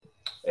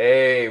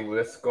Hey,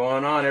 what's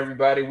going on,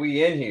 everybody?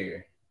 We in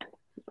here.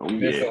 Oh We yeah.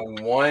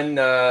 missing one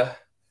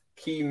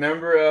key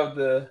member of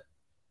the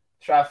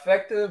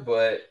trifecta,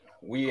 but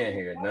we in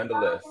here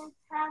nonetheless.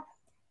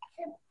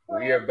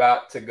 We are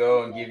about to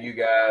go and give you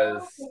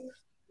guys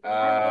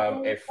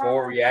a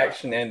full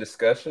reaction and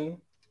discussion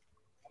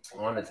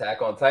on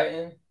Attack on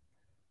Titan.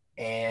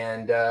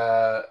 And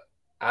I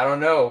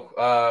don't know,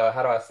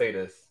 how do I say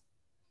this?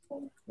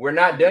 We're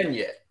not done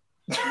yet.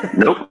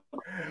 Nope.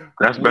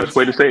 That's the best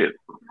way to say it.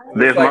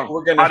 There's like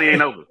more. Party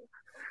ain't over.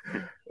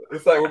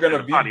 It's like we're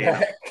gonna be Party ain't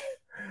back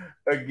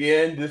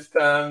again this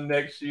time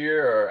next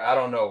year, or I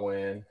don't know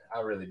when. I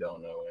really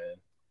don't know when,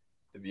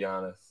 to be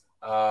honest.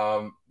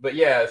 But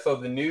yeah, so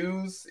the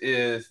news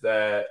is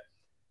that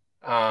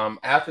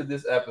after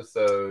this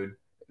episode,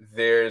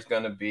 there's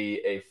gonna be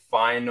a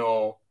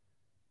final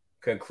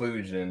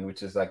conclusion,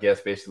 which is, I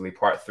guess, basically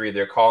part three.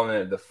 They're calling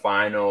it the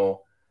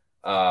final.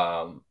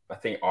 I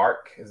think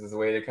arc is the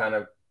way they're kind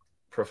of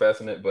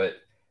professing it, but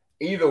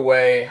either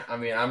way, I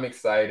mean, I'm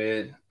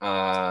excited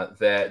that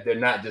they're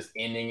not just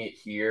ending it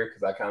here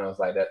because I kind of was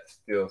like, that's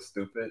still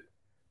stupid.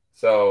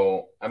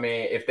 So, I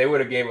mean, if they would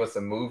have gave us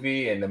a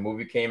movie and the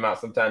movie came out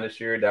sometime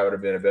this year, that would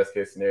have been a best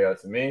case scenario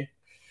to me.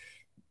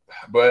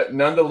 But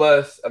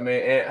nonetheless, I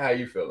mean, Ant, how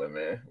you feeling,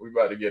 man? We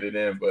about to get it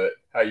in, but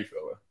how you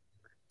feeling?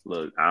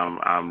 Look,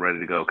 I'm ready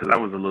to go because I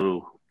was a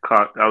little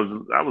caught.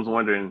 I was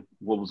wondering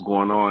what was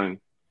going on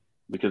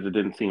because it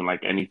didn't seem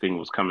like anything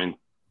was coming.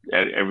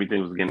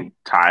 Everything was getting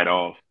tied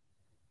off.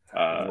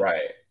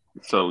 Right.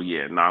 So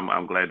yeah, no,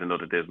 I'm glad to know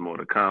that there's more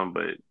to come,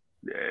 but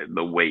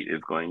the wait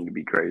is going to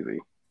be crazy.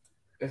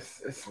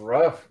 It's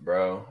rough,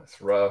 bro. It's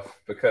rough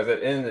because at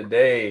the end of the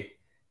day,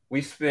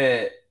 we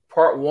spent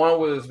part one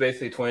was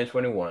basically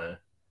 2021,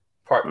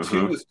 part two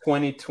Mm-hmm. was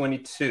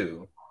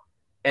 2022,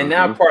 and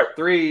now Mm-hmm. part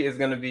three is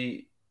going to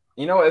be,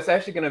 it's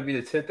actually going to be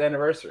the 10th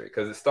anniversary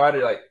because it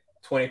started like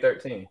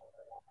 2013.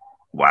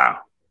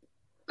 Wow,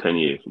 10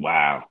 years.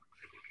 Wow.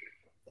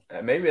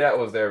 Maybe that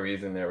was their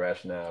reason, their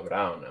rationale, but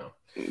I don't know.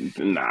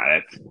 Nah,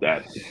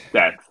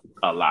 that's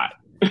a lot.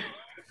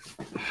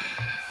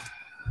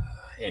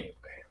 Anyway,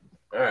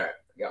 all right,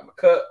 got my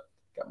cup,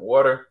 got my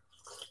water.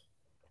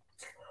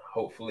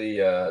 Hopefully,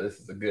 this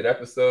is a good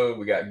episode.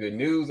 We got good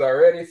news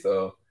already,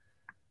 so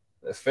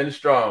let's finish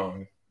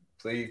strong.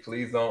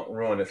 Please don't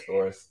ruin this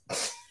for us.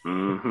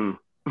 Mm-hmm.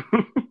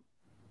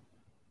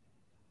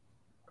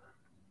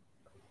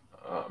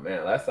 Oh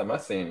man, last time I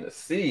seen the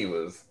sea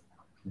was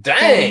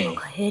dang.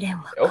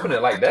 Open it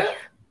like that.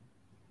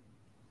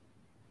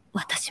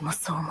 私も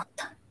そう思っ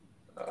た。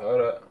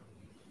 Hold up.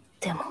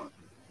 でも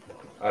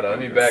Hold on, let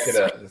me back it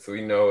up so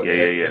we know what Yeah,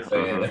 the heck yeah, you're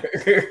saying.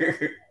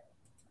 yeah.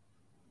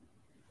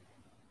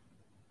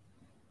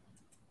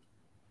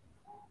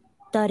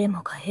 誰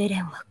もがエレ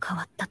ンは変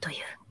わったという。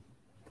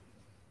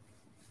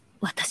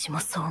私も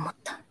そう思っ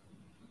た。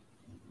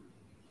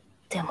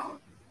でも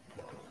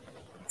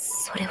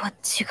それは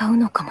違う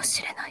のかも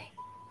しれない。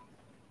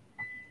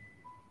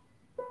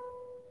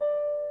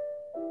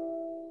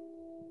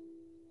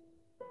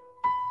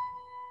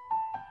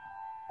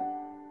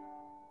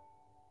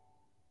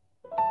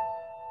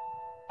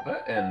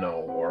 What in the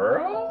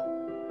world?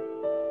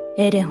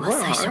 エレンは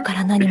最初か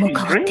ら何も変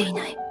わってい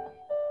ない。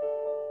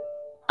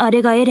あ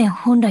れがエレン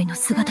本来の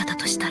姿だ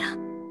としたら、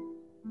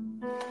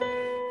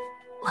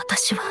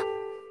私は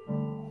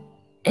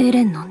エ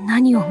レンの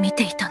何を見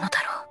ていたの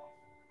だろう。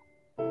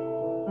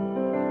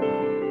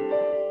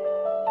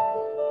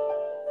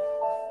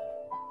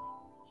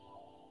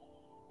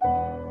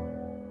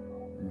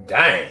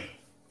 Dang.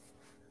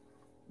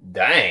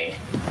 Dang.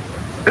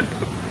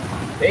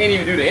 They didn't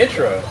even do the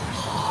intro.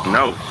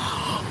 No.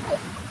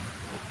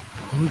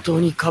 本当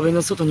に壁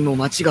の外にも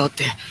街があっ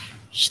て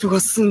人が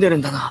住んでる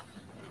んだな。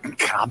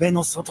壁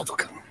の外と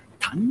か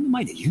他人の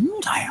前で言う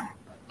なよ。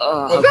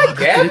ああ、 Was 分 that かっ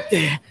てる Gab? っ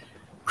て。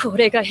こ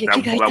れが壁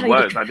That, 外 that 大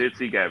was. 陸。 I did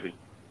see Gabby.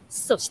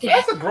 そして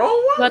That's a grown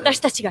woman. 私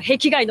たちが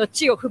壁外の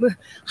地を踏む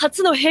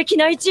初の壁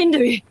内人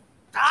類。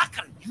だ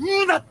から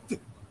言うなって。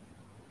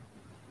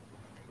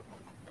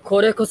こ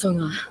れこそ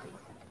が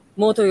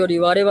元より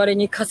我々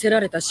に課せ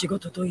られた仕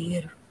事と言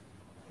える。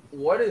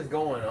 What is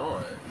going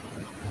on?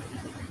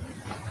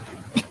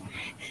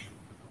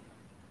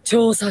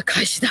 調査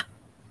開始だ。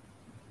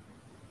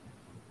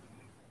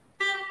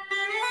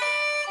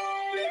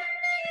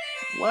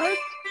 What?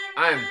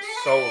 I am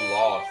so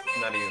lost.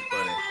 It's not even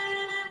funny.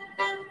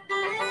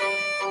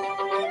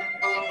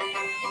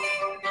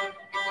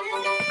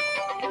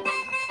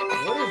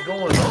 What is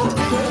going on?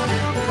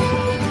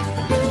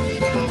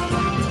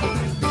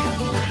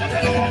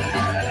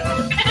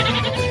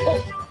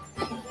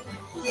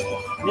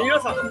 皆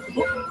さん、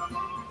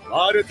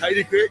ある大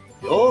陸へ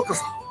ようこ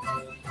そ。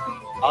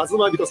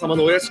東人様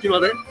のお屋敷ま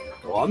で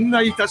ご案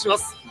内いたしま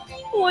す。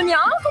おにゃ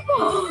ん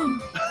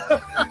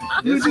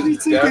無事に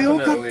着いてよ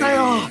かった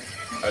よ。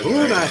 Definitely そ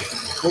うだい。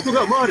ここ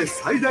がマーレ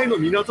最大の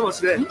港町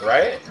で。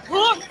 right?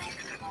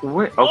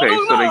 Wait, okay,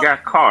 so they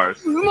got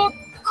cars. 馬か。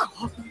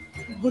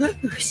これ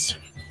牛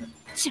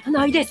じゃ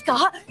ないです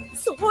か。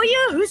そうい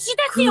う牛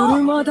ですよ。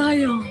車だ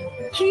よ。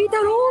聞いた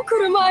ろう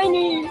来る前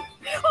に。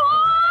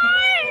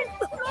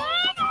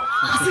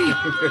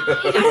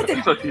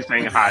So she's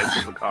saying hi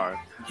to the car.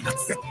 今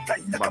絶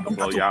対田舎 About to 者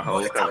blow だ y'all と思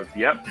わ whole れた cause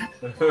yep.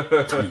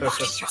 取り返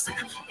しはせぬ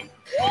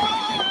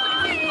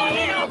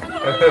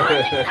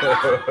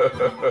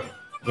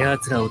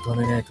奴らを止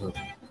めないと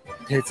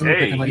鉄の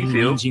塊に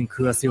人参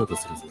食わせようと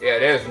するぞ。 Yeah,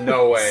 there's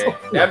no way.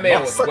 That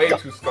man was way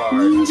too scarred.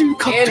 人参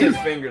買っ And てる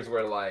his fingers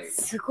were like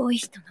すごい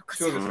人のこ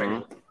two of his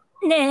fingers.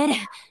 ねえエレン、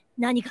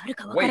何がある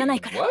かわからない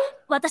Wait, から what?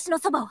 私の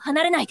そばを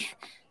離れないで。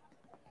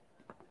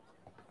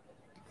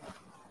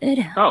エ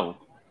レン、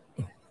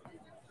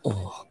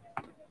 Oh.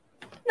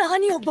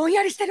 何をぼん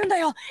やりしてるんだ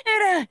よ、エ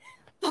レン。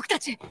僕た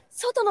ち、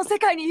外の世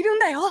界にいるん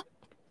だよ。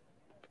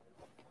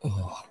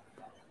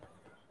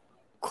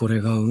これ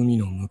が海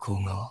の向こ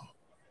う側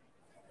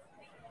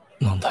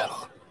なんだよ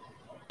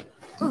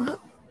な。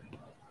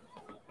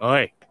お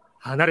い、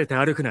離れて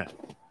歩くな。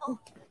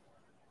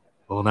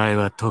お前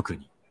は特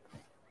に。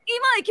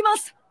今行きま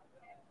す。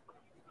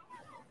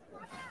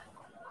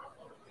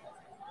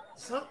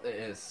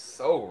 Something is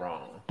so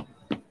wrong.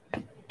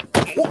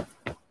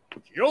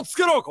 気をつ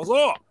けろ小僧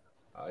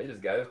Oh, he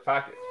just got his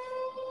pocket.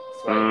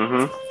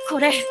 Mm-hmm. こ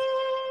れ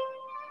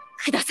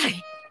ください。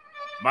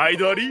毎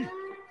度あり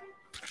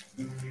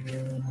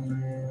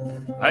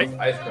Ice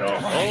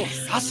cream.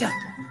 サシャ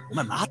お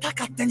前また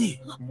勝手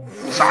に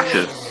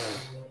Sasha.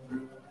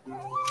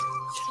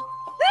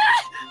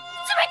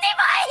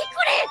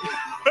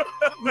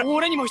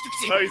 俺にも一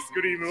口。アイス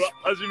クリームは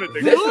初めて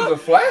This is a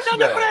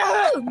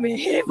flashback. 名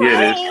Yeah, it is.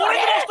 俺にも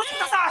一つく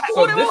ださい。 So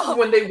this is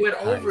when they went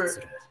あい over. つ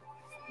ら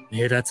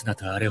目立つな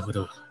とあれほ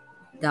ど。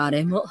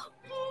誰も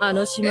あ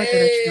の島から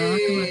来た悪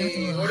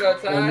魔だ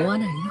とは思わ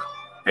ないよ。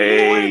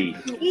 Hey.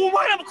 お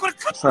前らもこれ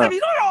食ってみ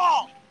ろよ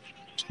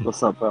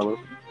What's up, fella?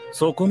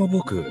 そこの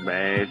僕、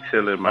 Man,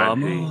 chilling my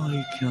甘い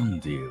G. キャン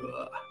ディー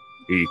は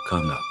いか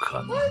が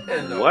かな。 What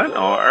in the What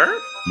on earth?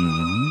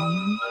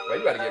 Bro,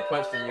 you about to get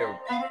punched in your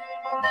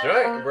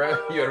joint, bro.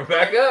 You gotta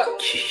back up.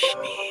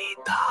 君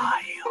だ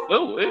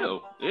よ。 Oh,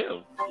 ew,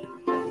 ew.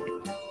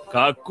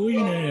 かっこい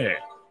いね。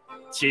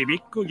ちびっ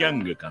こギャ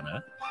ングか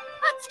な。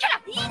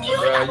 Bro, you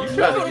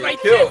trying to get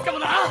killed. かも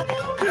なあと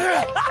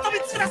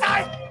3つくださ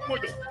いもう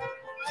一度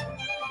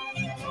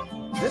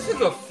This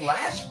is a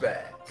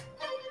flashback.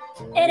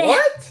 エレン、 What?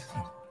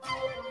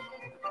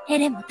 エ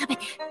レンも食べ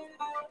て。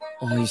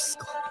アイス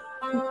か。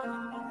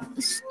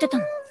知ってた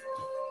の？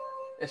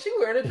 And she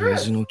wearing a 親 dress.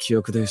 父の記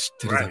憶で知っ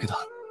てるだけ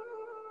だ。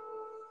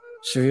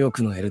収容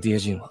区の LDA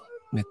人は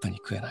めったに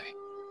食えない。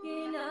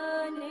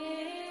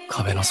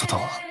壁の外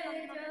は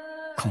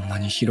こんな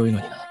に広いの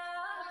にな。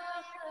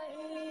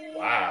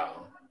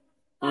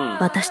 Wow.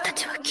 私た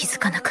ちは気づ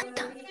かなかっ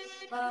た。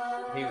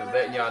 He was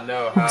letting y'all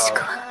know how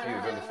Mushka. he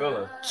was really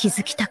feeling. 気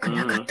づきたく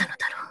なかったのだろ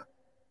う。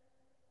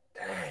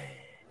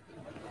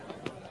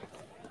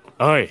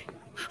Dang. おい。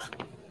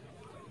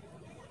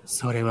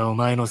それはお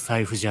前の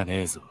財布じゃ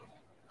ねえぞ。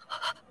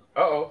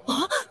 Uh-oh.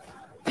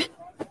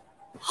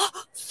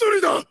 そ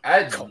れだ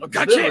I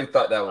literally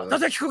thought that was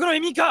叩きここの移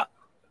民か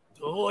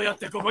どうやっ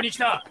てここに来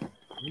た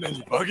船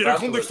に紛れ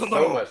込んできたんだ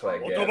so ろ much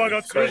like 言葉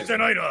が通じて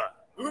ないな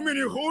海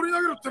に放り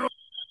投げるっての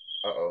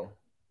Uh-oh.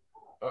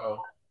 Uh-oh.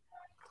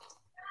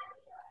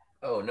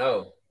 Oh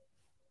no.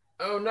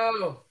 Oh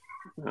no.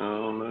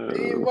 Oh, no.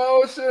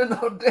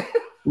 Emotional damn.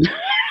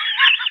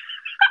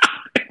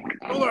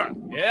 どうだ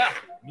いや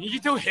右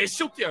手をへ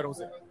し折ってやろう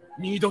ぜ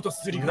二度と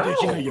すりがで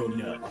きないように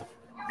な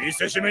見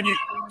せしめに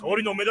通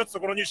りの目立つと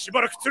ころにし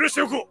ばらく吊るし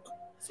ておこう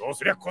そう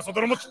すりゃこそ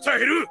泥もきっちゃ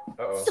減る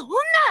Uh-oh.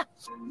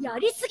 そんなや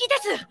りすぎで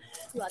す。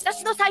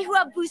私の財布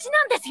は無事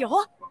なんですよ。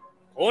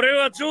これ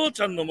はジョー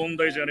ちゃんの問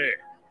題じゃねえ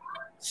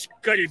しっ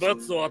かり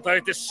罰を与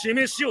えて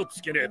示しを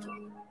つけねえと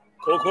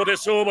ここで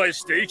商売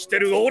して生きて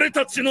る俺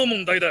たちの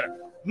問題だ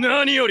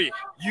何より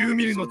ユー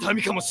ミルの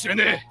民かもしれ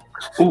ね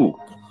え Ooh.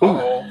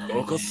 Uh-oh.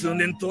 ここ数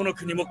年どの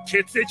国も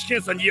血液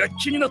検査に躍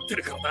起になって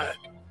るからな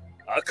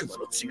悪魔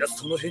の血が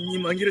その辺に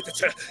紛れて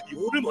ちゃ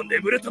夜も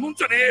眠れたもん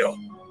じゃねえよ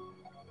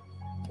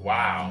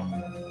Wow.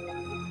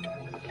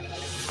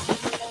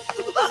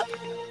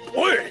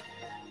 おい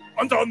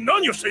あんた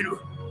何をしている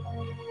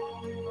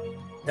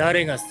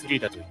誰がスリ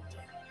ーだと言った？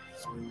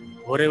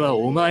俺は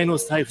お前の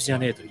財布じゃ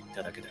ねえと言っ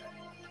ただけだ。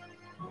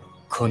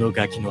この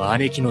ガキの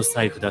姉貴の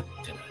財布だってな。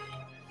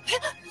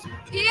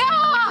いや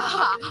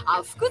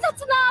ー複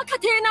雑な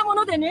家庭なも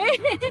のでね。ね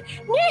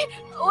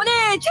お姉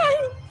ちゃん。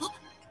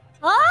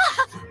ああ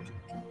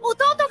弟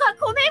が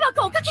ご迷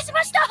惑をおかけし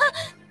ました。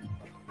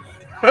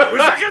ふ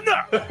ざけん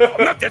な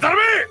こんなデタラ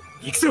メ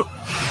行くぞ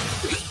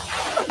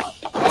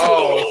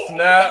Oh,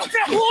 snap.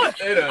 おい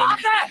They done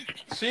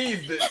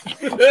cheesed it.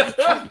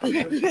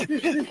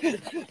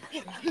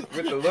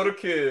 With the little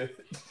kid.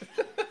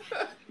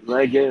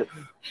 Like it.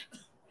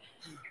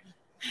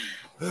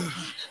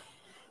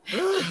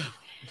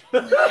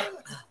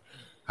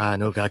 あ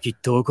のガキ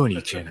どこに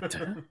行きやがった？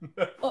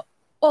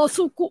あ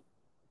そこ。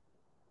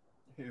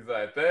 He's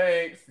like,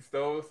 thanks. He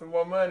stole some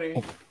more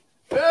money.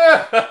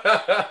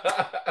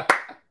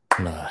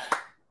 まあ、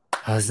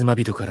あずま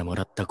人からも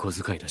らった小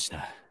遣いだし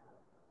な。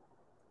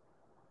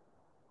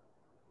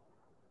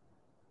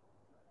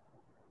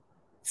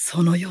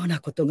そのような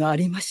ことがあ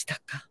りました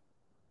か。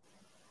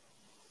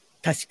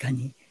確か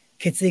に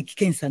血液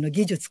検査の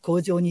技術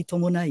向上に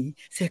伴い、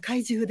世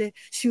界中で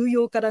収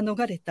容から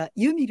逃れた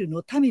ユミル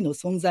の民の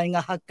存在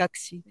が発覚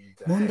し、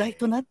問題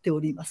となってお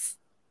ります。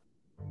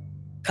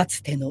か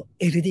つての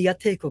エルディア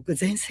帝国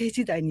全盛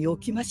時代にお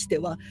きまして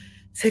は、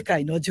世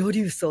界の上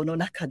流層の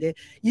中で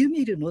ユ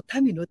ミルの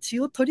民の血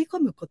を取り込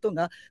むこと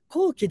が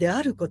高貴で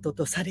あること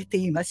とされて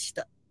いまし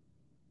た。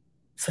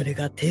それ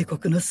が帝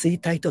国の衰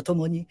退とと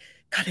もに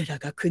彼ら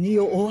が国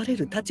を追われ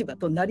る立場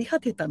となり果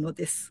てたの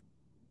です。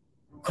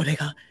これ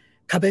が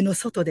壁の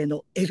外で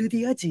のエルデ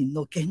ィア人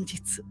の現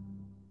実。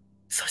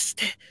そし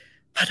て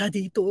パラデ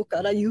ィ島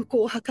から友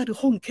好を図る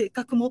本計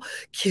画も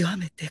極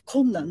めて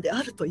困難で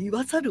あると言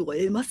わざるを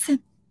得ませ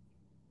ん。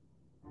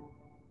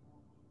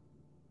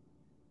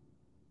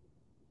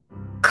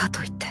か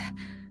といって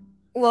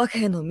和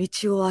平の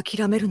道を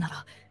諦めるな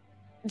ら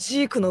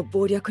ジークの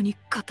謀略に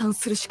加担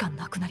するしか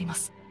なくなりま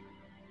す。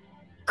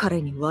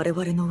彼に我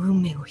々の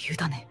運命を委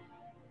ね、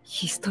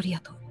ヒストリア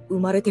と生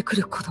まれてく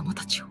る子供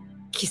たちを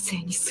犠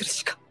牲にする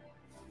しか。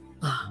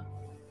ああ、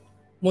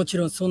もち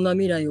ろんそんな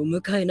未来を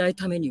迎えない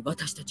ために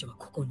私たちは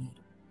ここにいる。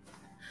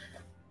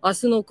明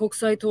日の国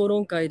際討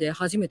論会で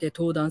初めて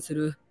登壇す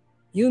る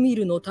ユミ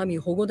ルの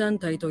民保護団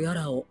体とや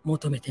らを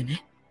求めて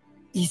ね。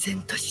依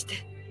然とし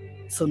て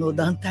その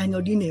団体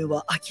の理念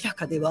は明ら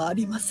かではあ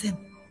りません。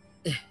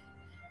ええ、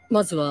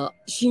まずは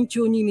慎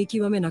重に見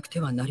極めなくて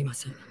はなりま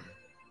せん。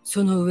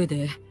その上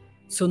で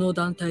その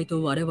団体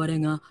と我々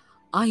が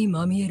相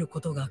まみえる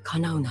ことが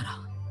叶うなら、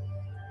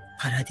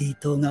パラディ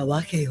島が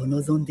和平を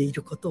望んでい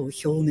ることを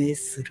表明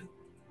する。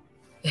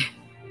ええ、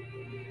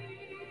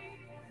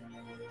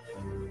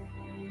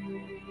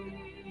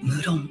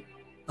無論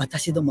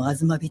私どもア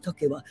ズマビト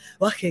家は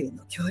和平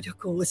の協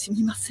力を惜し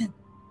みません。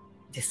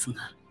です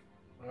が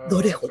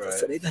どれほど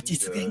それが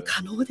実現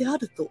可能であ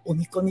るとお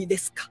見込みで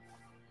すか。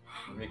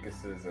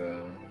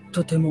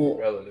とても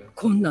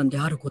困難で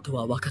あること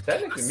は分かっ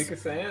ています。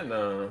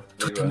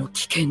とても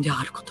危険で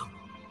あることも。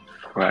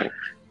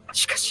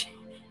しかし、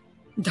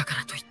だか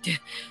らといっ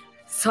て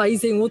最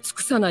善を尽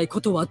くさない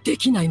ことはで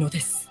きないので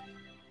す。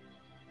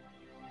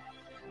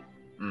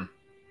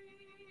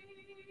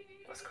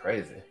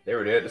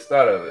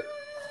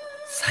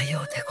さよ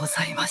うでご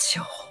ざいまし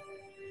ょう。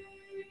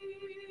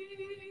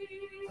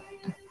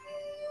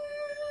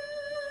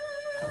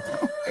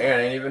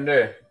エ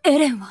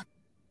レンは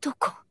ど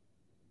こ？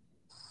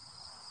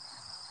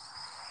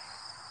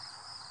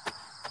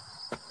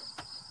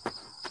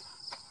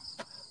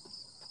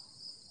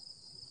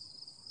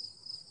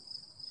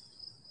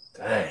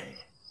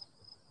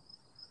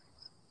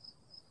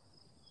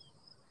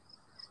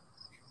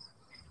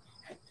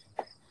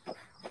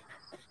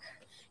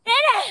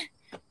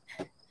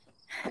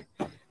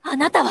あ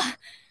なたは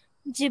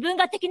自分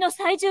が敵の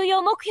最重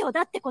要目標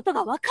だってこと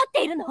が分かっ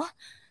ているの？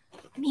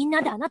みん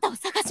なであなたを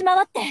探し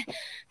回って。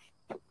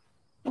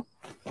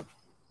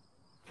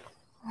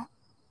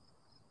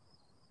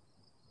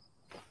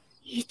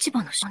市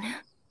場の少年、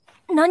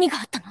何が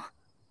あったの？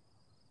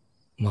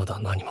まだ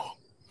何も。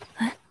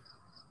え？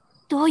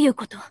どういう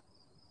こと？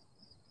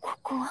こ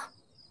こは？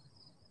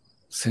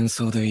戦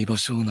争で居場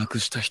所をなく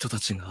した人た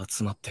ちが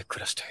集まって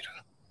暮らしている。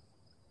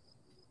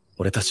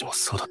俺たちも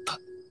そうだった。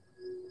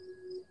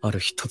ある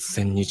日突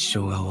然日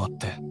常が終わっ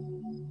て、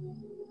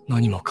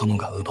何もかも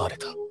が奪われ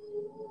た。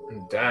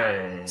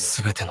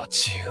すべての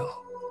自由を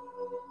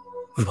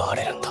奪わ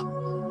れるんだ。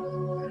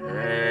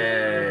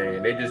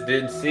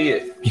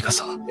ミカ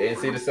さん、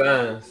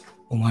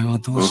お前は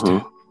どうして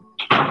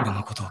俺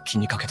のことを気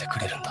にかけてく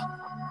れるんだ？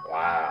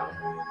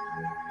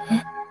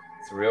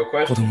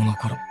子供の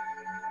頃、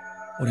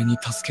俺に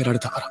助けられ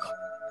たからか、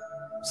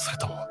それ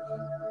とも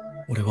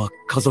俺は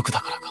家族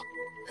だからか。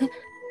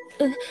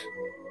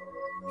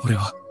俺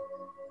は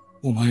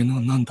お前の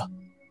なんだ。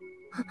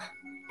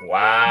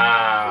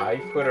Wow,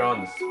 he put her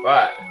on the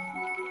spot.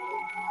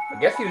 I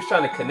guess he was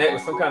trying to connect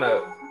with some kind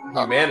of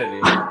humanity.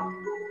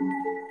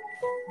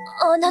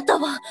 あなた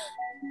は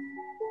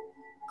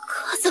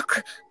家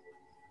族？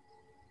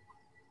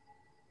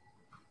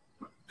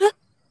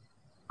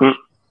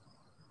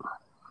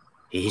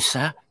い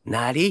さ、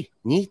なり、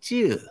に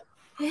ちゅう。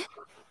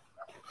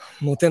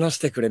もてなし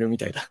てくれるみ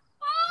たいだ。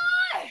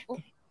おい！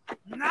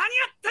何やっ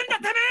てんだ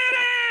てめえ！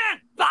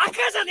バカ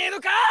じゃねえ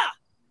のか！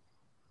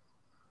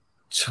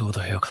ちょう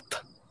どよかっ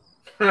た。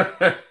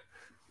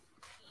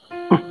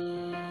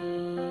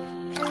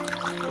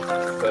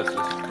Such a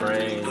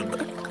strange.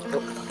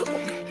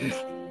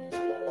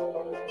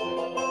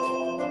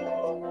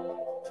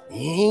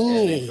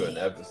 Ending to an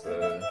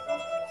episode.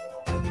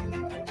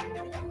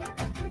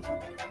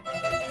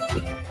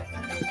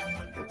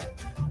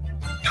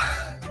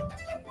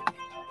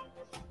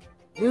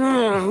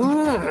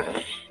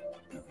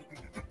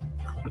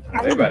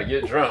 They about to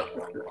get drunk.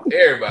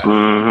 Everybody.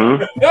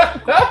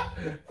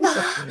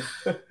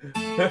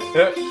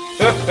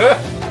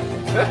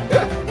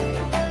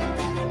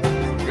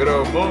 Good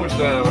old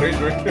moonshine. What are you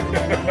drinking?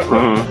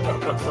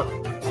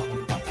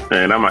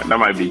 Man, that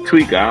might be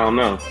Tweaker. I don't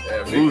know.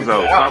 Yeah,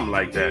 Uzo, something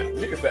like that.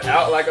 Niggas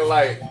out like a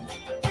light.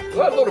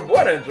 That little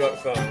boy done drunk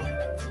something.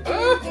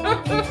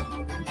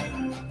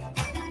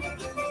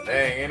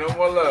 Dang, ain't no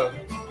more love.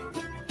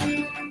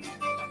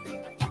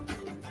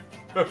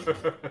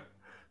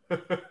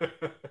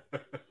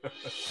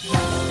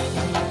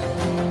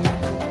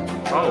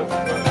 Oh,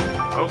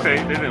 okay.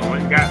 They didn't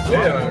win.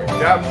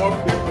 Got more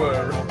people.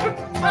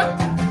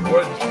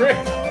 More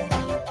drinks.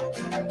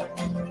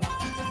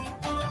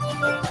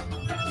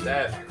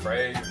 That's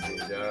crazy,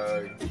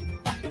 dog.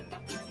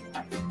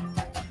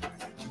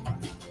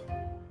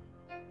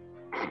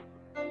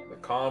 The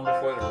calm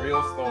before the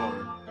real storm.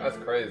 That's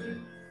crazy.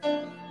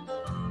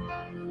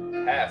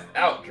 Passed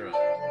out drunk.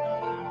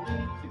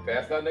 She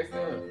passed out next to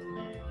him.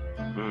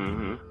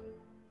 Mm-hmm.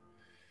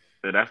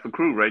 So that's the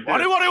crew right there.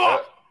 我々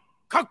は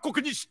各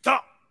国に知っ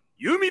た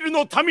ユミル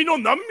の民の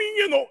難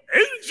民への援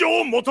助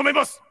を求め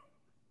ます。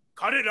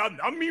彼ら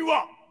難民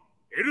は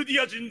エルデ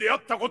ィア人であ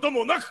ったこと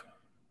もなく、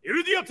エ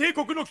ルディア帝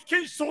国の危険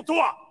思想と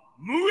は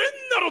無縁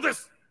なので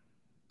す。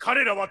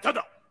彼らはた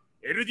だ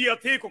エルディア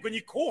帝国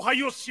に荒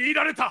廃を強い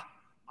られた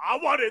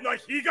哀れな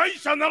被害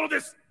者なので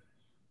す。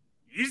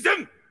以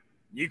前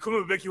憎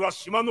むべきは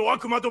島の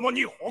悪魔ども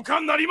に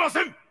他なりま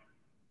せん。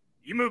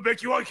忌むべ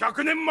きは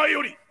100年前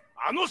より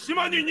あの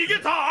島に逃げ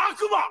た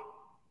悪魔。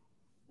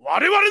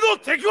我々の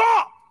敵は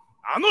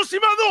あの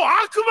島の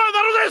悪魔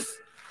なので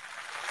す。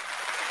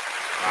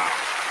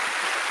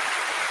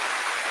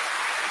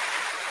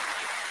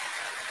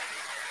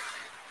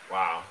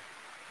Wow.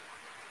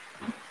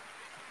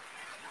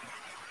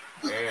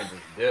 And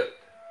just dipped.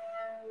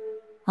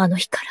 あの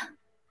日か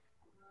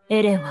ら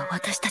エレンは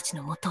私たち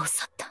の元を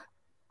去った。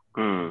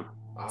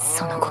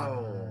その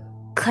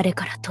後、彼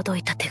から届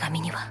いた手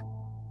紙には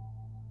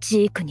ジ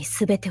ークに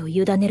全てを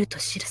委ねると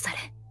記され、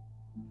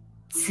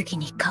次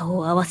に顔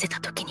を合わせた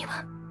時に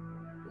は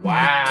もう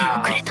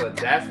手遅れだっ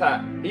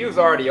た。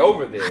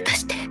果た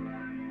して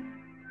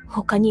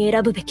他に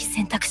選ぶべき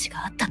選択肢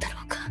があっただろ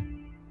うか。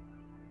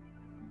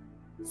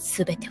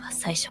全ては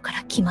最初か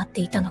ら決まっ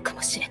ていたのか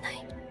もしれな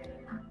い。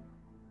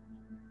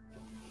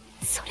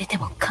それで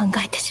も考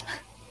えてしまう。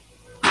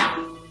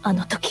あ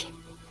の時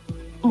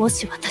も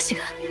し私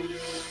が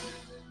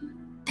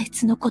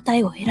別の答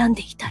えを選ん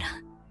でいたら、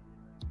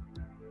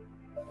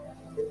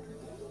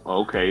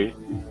Okay.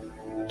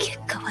 結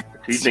果は違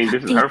っ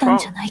ていたん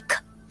じゃない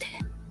かって。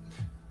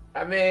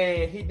I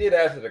mean, he did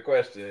answer the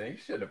question. You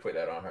shouldn't have put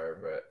that on her,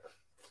 but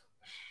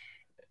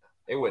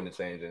it wouldn't have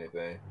changed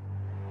anything.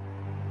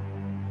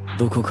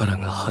 どこから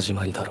が始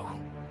まりだろ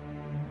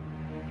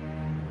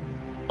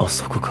う。あ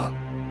そこか。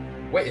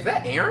Wait, is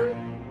that Aaron?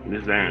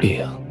 This is Aaron. い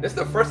や。This is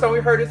the first time we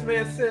heard this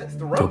man since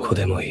the Rumble. どこ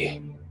でもい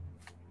い。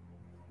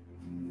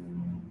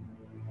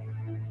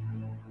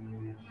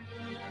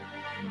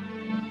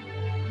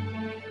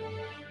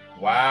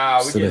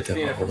すべて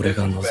は俺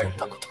が望ん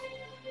だこと。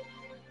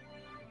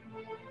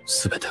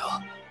すべて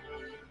は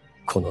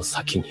この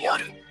先にあ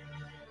る。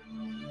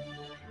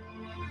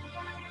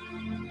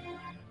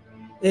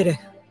エレン、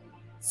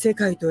世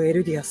界とエ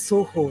ルディア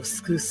双方を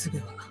救う術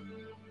は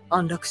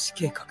安楽死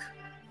計画。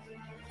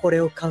こ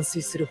れを完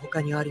遂する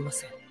他にありま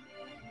せん。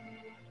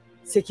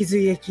脊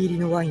髄液入り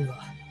のワインは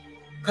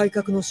改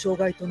革の障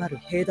害となる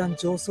兵団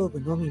上層部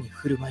のみに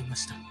振る舞いま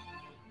した。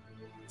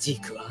ジ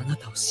ークはあな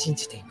たを信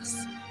じていま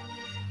す。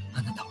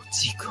あなたも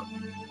ジークを。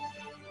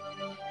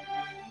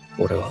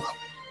俺は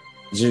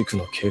ジーク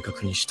の計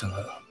画に従う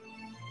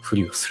ふ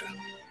りをする。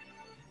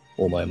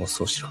お前も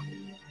そうしろ。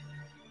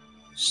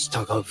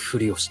従うふ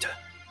りをして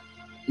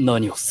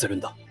何をするん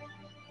だ。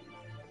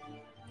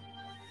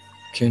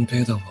憲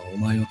兵団はお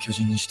前を巨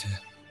人にして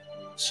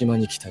島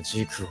に来た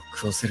ジークを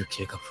食わせる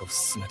計画を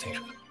進めてい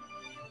る。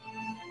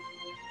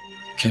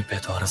憲兵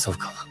と争う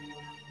か、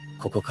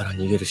ここから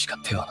逃げるしか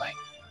手はない。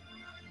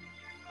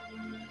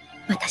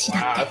私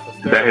だっ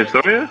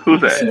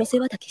て死の世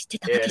話だけして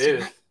たわけじゃ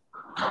ない。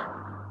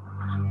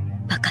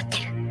分かって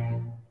る。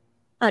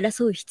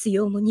争う必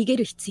要も逃げ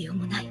る必要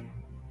もない。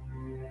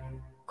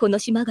この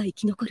島が生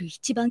き残る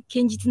一番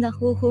堅実な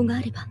方法が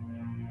あれば、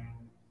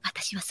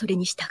私はそれ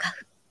に従う。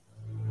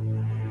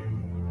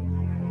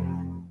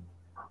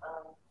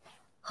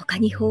他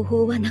に方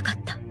法はなかっ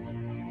た。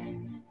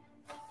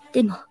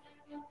でも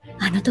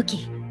あの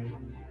時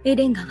エ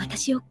レンが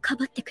私をか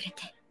ばってくれ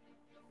て、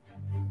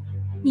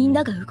みん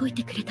なが動い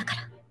てくれたか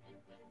ら、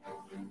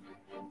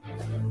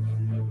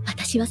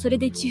私はそれ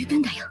で十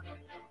分だよ。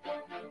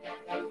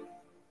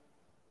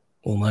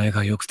お前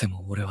が良くて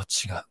も俺は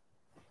違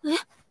う。え？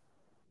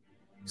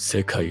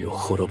世界を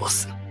滅ぼ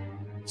す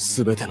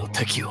すべての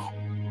敵を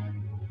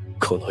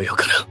この世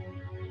か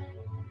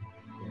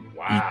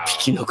ら一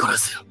匹残ら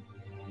ず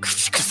駆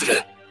逐する。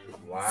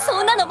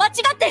そんなの間違っ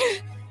てる。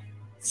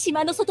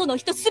島の外の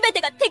人すべて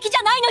が敵じ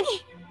ゃないのに、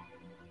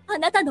あ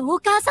なたのお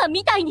母さん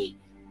みたいに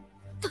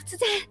突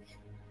然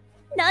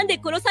なんで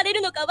殺され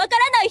るのかわから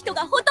ない人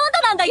がほとんど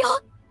なんだよ。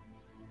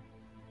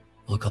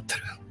分かって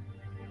る。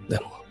で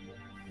も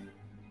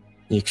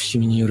憎し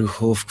みによる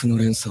報復の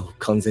連鎖を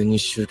完全に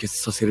終結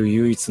させる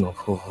唯一の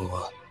方法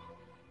は、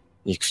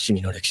憎し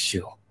みの歴史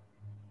を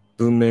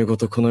文明ご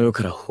とこの世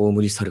から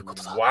葬り去るこ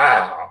とだ。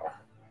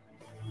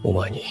お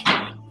前に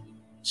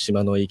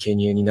島の生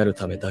贄になる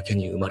ためだけ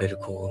に生まれる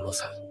子を産ま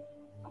せ、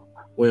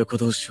親子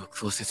同士を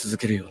食わせ続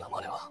けるような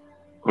真似は、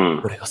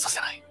俺がさせ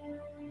ない。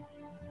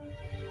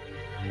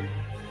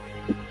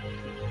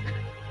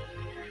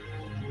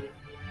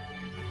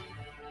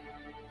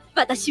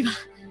私は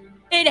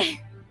エレン、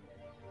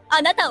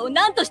あなたを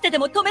何としてで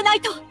も止めな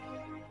いと、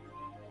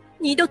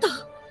二度と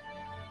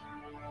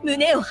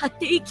胸を張っ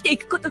て生きてい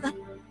くことがで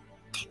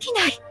き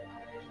ない。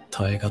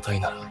耐え難い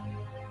なら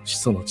始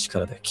祖の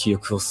力で記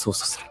憶を操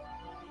作する。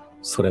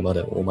それま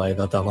でお前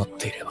が黙っ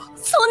ていれば。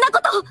そんな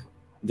こと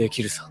で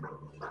きるさ。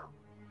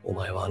お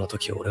前はあの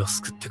時俺を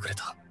救ってくれ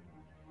た。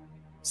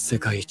世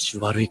界一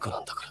悪い子な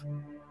んだから。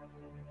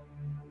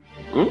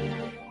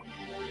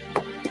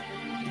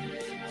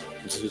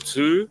頭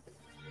痛？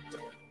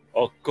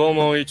アッカー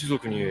マン一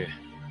族に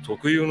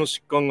特有の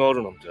疾患があ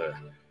るなんて、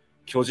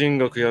巨人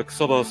学や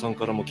草葉さん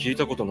からも聞い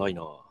たことない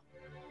な。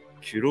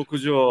記録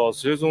じゃ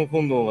生存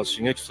本能が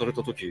刺激され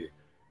たとき、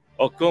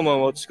アッカーマ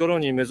ンは力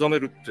に目覚め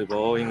るって場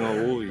合が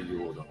多い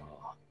ようだな。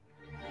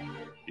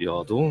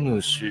宿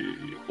主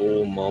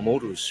を守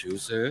る習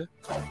性？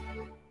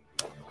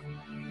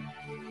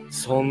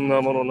そん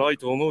なものない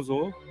と思う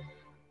ぞ。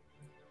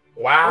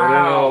俺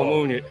が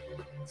思うに。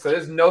So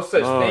there's no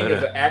such thing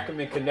as an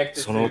Ackerman connected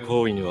to... その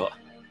行為には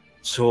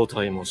正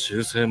体も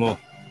習性も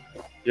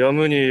や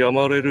むにや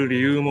まれる理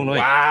由もない。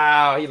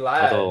た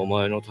だお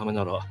前のため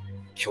なら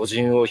巨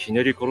人をひ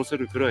ねり殺せ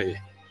るくらい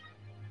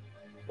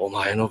お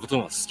前のこと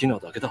が好きな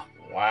だけだ。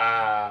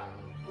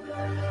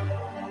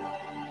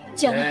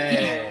じゃあ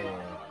で、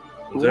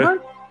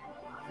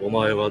お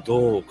前は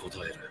どう答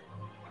える？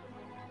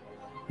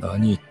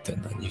何言って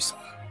んだ兄さん。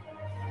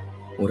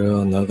俺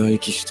は長生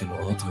きしてもあ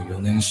と4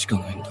年しか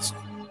ないんだぞ。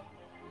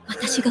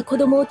私が子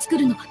供を作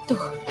るのはどう？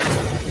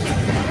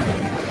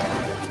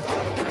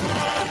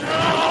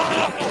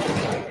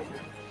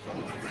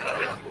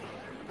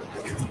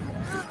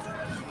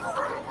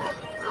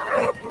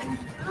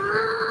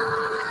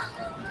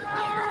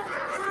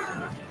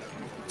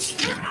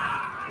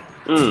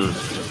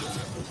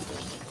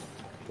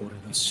俺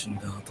が死ん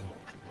だ後も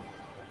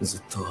ず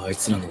っとあい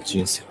つらの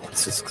人生は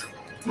続く。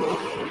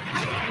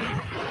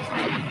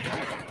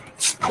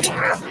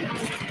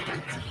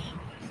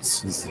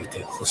続い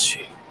てほしい。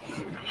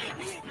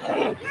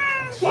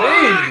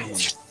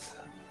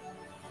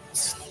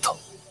ずっと。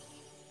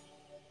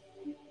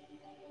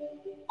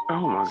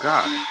Oh my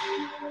god.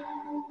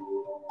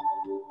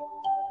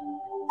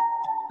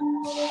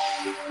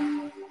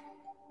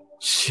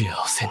 幸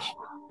せに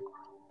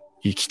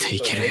生きて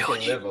いけるよう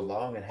に。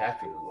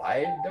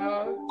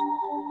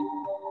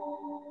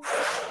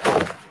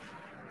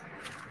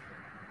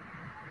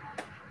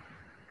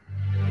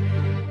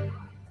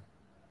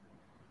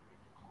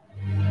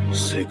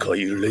世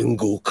界連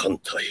合艦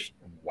隊。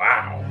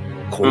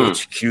この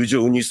地球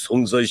上に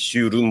存在し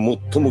うる最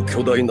も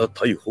巨大な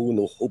大砲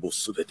のほぼ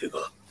全て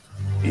が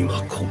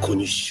今ここ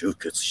に集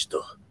結した。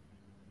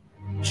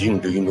人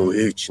類の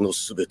英知の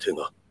全て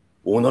が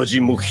同じ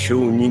目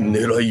標に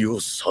狙いを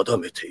定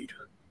めている。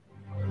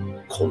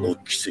この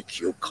奇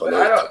跡を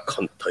叶えた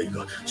艦隊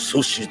が阻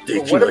止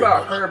できないな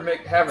ら、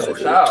これを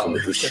止め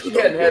る手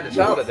段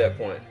は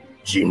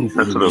人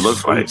類に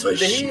存在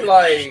し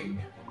ない。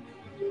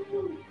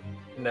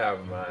Never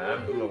mind.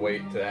 I'm gonna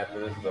wait till after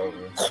this is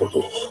over. こ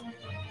の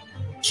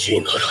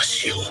地なら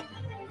しを。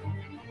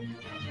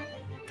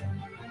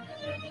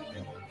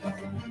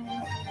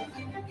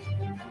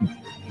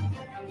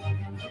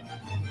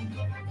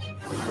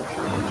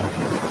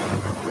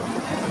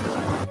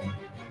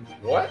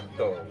What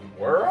the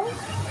world?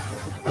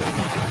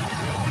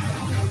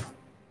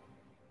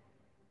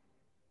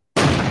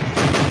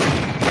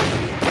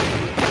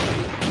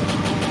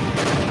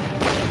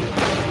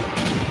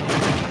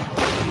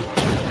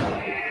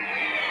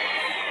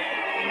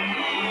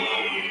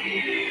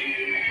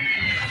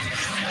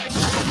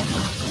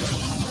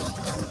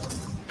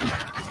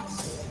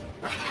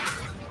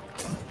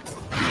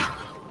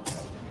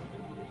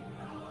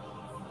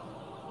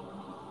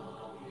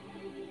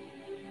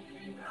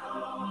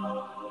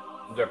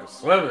 Jack is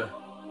swimming.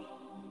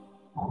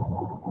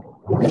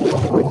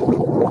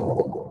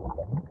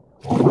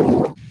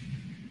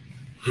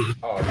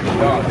 Oh,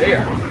 God, they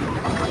are.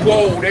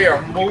 Whoa, they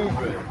are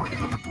moving.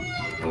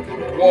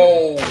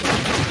 Whoa.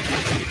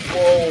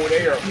 Whoa,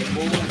 they are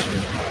moving.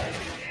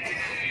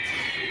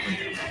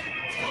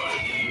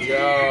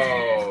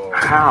 Yo.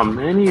 How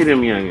many of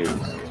them youngins?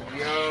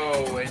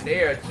 Yo, and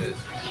they are just.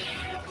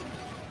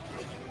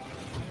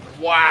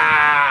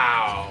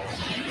 Wow.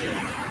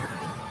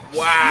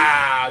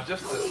 Wow,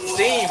 just the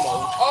steam of.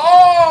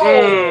 Oh!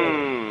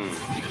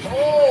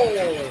 Oh!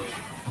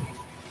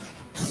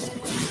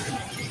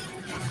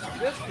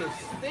 Just the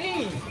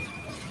steam.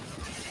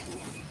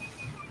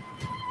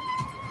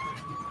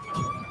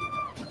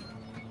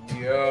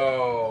 Yo.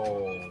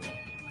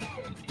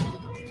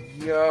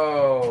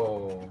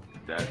 Yo.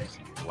 That's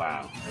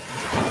wow.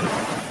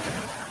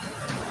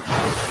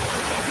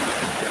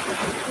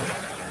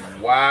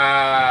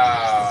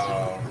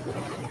 Wow.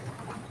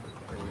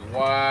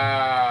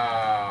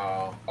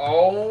 Wow.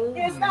 Oh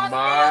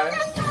my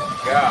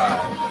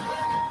God.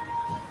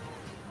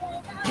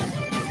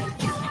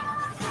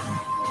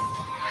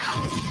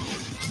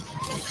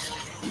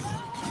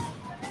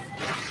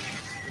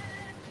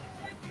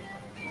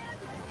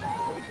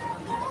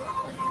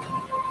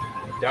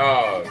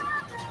 Dog.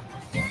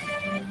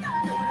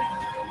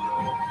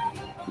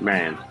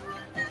 Man.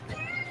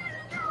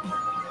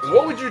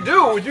 What would you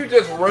do? Would you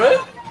just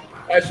run?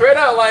 Like straight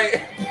out,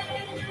 like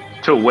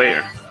to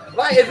where?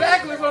 Like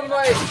exactly. So I'm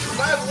like,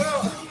 might as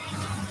well.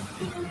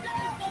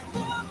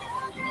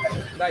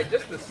 Like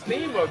just the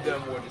steam of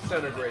them would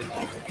disintegrate.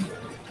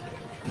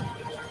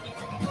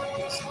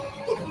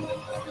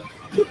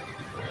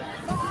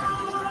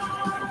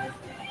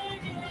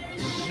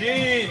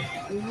 Jeez.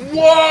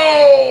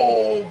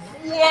 Whoa!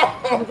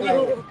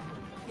 Whoa!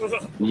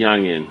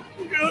 Youngin.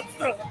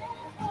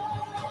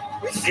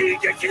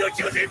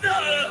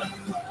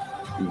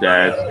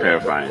 That's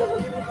terrifying.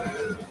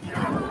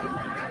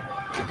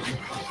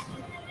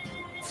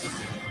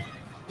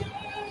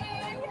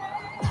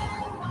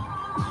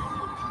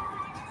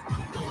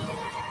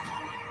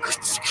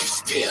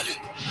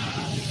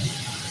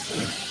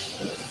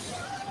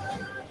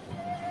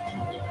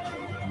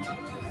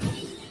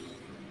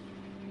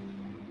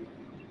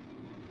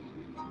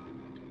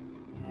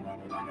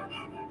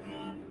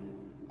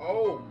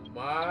 Oh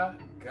my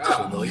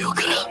God.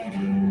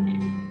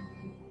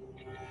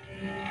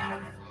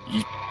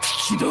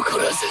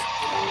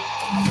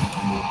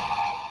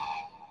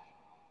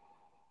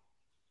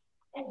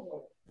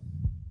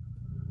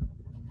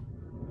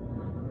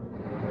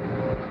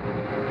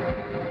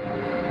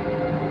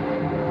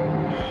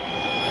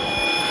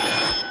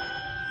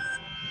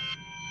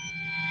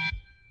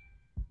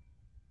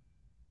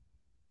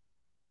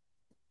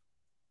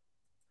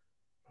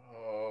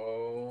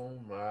 Oh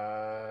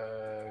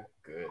my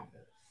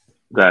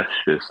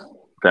goodness.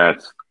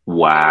 That's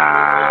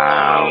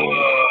wow.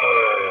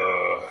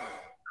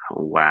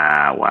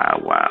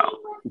 Wow.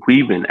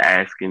 We've been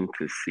asking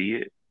to see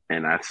it,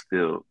 and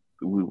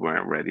we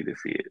weren't ready to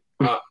see it.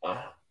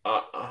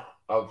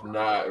 I'm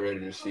not ready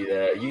to see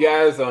that. You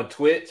guys on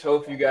Twitch,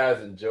 hope you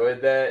guys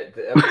enjoyed that.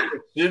 The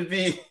episode should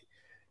be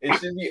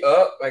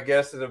up, I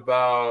guess, in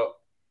about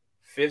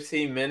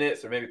 15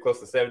 minutes or maybe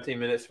close to 17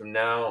 minutes from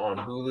now on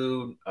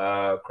Hulu,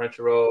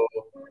 Crunchyroll.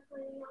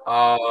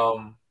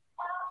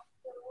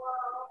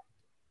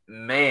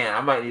 Man,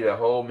 I might need a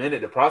whole minute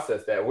to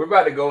process that. We're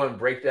about to go and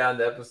break down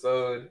the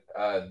episode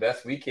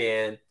best we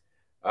can.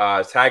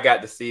 Ty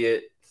got to see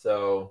it,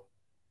 so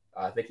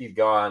I think he's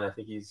gone. I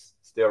think he's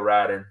still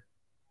riding.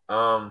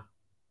 I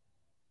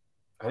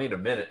need a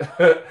minute.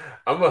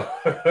 I'm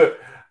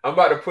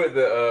about to put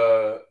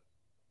the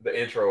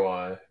intro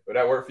on. Would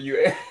that work for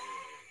you?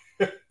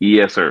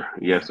 Yes, sir.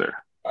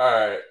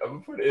 All right, I'm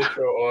gonna put the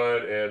intro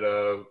on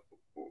and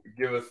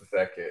give us a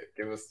second.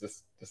 Give us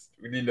just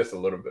we need this a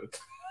little bit.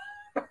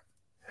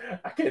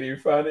 I can't even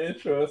find the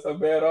intro. That's how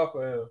bad off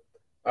I am.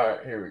 All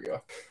right, here we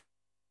go.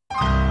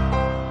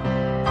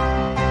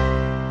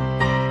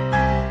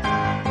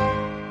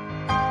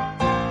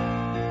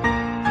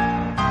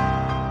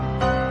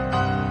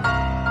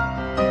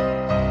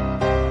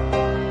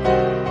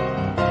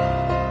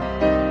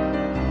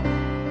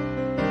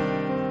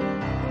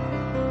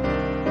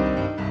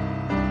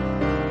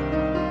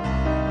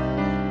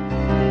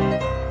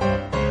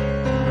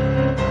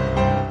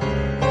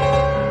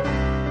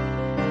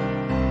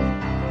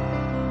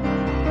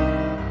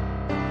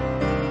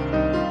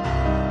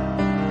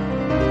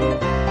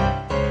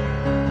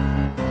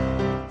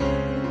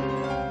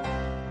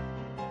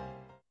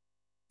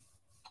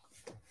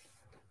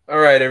 All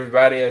right,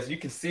 everybody. As you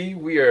can see,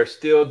 we are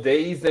still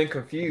dazed and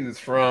confused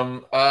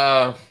from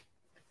the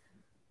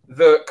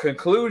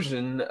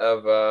conclusion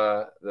of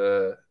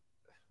the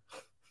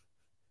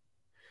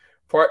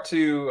part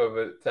 2 of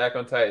Attack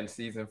on Titan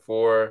season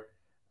 4,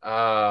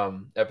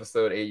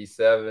 episode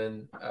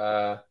 87.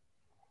 I'm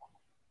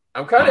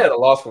kind of at a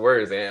loss for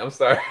words, man. I'm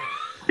sorry.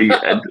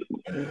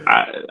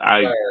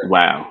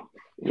 Wow.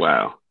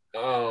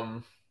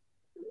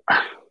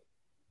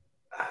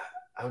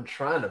 I'm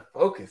trying to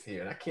focus here,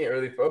 and I can't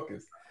really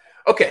focus.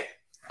 Okay.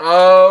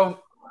 I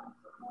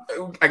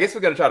guess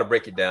we're going to try to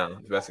break it down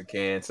as best we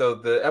can. So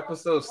the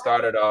episode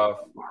started off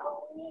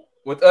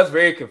with us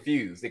very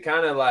confused. It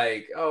kind of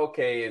like,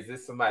 okay, is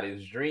this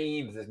somebody's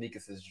dream? Is this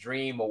Mikas's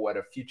dream, or what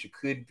a future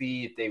could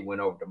be if they went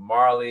over to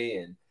Marley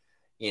and,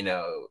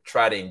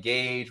 try to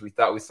engage? We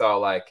thought we saw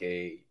like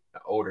an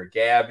older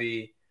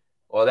Gabby.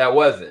 Well, that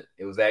wasn't.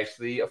 It was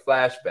actually a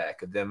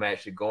flashback of them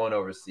actually going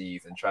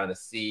overseas and trying to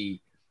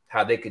see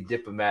how they could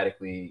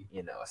diplomatically,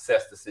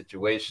 assess the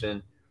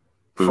situation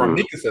from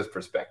Mikasa's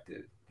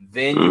perspective.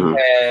 Then you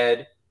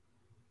had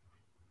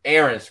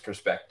Aaron's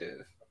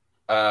perspective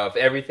of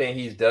everything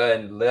he's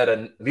done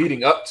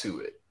leading up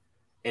to it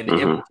and the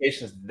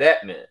implications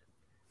that meant.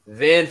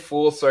 Then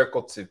full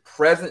circle to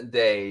present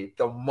day,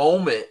 the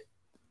moment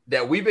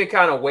that we've been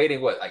kind of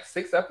waiting,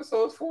 6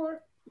 episodes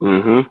for?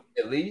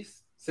 At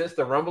least since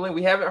the rumbling.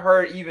 We haven't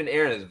heard even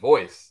Aaron's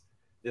voice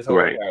this whole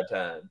entire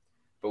time.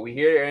 But we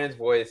hear Aaron's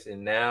voice,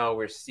 and now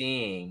we're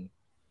seeing,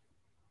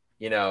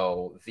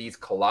 these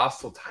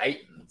colossal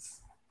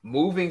titans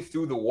moving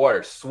through the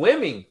water,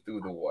 swimming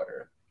through the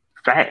water.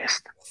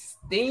 Fast.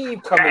 Steam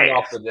coming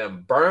off of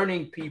them,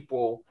 burning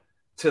people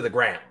to the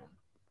ground.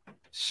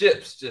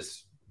 Ships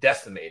just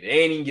decimated.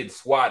 They ain't even getting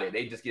swatted.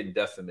 They just getting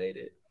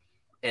decimated.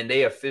 And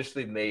they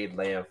officially made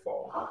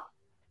landfall.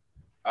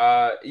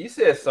 You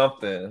said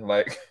something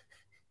like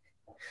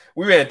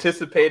we were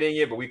anticipating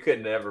it, but we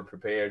couldn't ever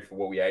prepared for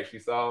what we actually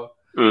saw.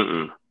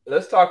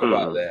 Let's talk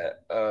about that.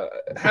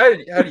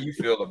 How do you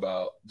feel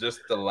about just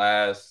the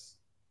last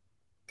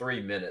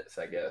 3 minutes,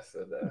 I guess,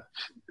 of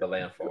the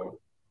landfall?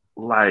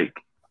 Like,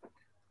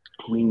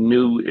 we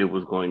knew it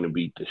was going to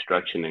be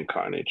destruction and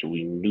carnage.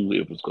 We knew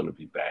it was going to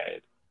be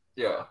bad.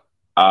 Yeah.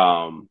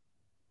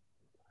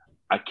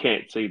 I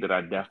can't say that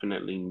I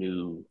definitely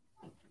knew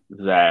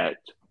that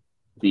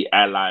the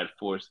Allied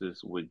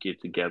forces would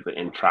get together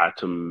and try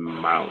to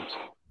mount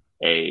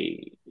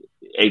a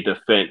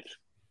defense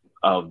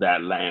of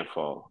that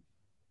landfall,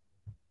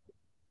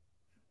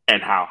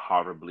 and how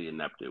horribly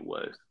inept it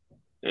was.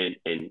 And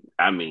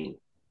I mean,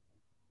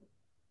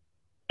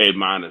 it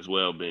might as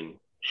well been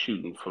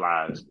shooting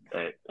flies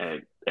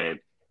at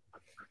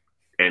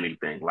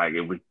anything. Like,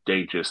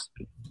 they just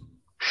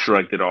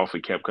shrugged it off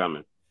and kept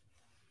coming.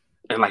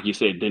 And like you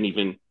said, didn't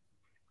even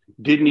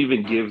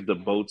give the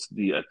boats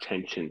the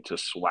attention to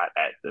swat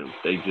at them.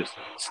 They just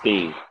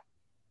steamed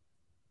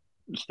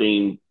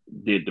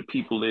did the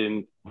people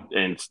in,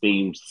 and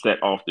steam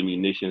set off the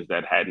munitions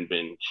that hadn't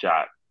been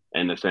shot,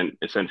 and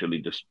essentially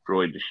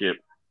destroyed the ship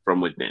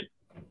from within.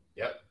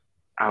 Yep.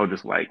 I was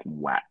just like,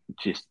 wow,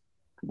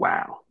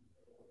 wow.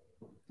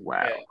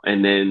 Yeah.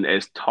 And then,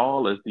 as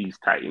tall as these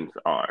Titans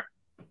are,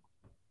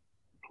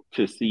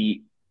 to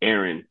see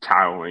Eren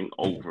towering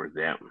over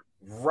them.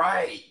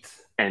 Right.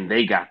 And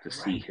they got to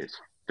see his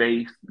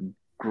face,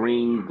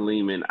 green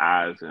gleaming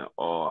eyes, and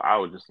all. I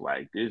was just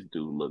like, this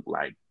dude looked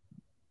like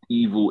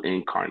evil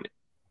incarnate.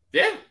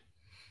 Yeah.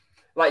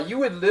 Like, you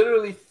would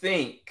literally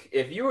think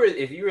if you were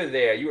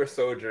there, you were a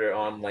soldier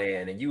on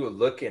land, and you were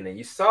looking, and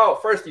you saw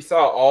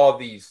all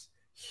these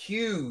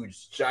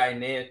huge,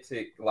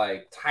 gigantic,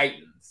 like,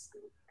 Titans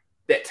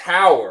that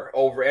tower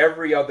over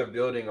every other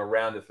building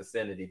around the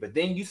vicinity. But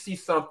then you see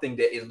something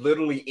that is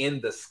literally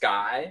in the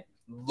sky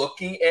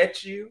looking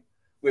at you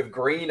with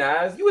green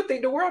eyes. You would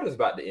think the world is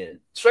about to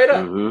end. Straight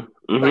up.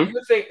 Like, you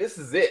would think this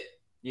is it.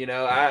 You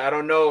know, I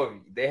don't know if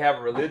they have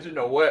a religion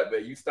or what,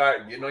 but you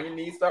start getting on your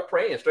knees, start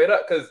praying straight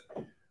up. Because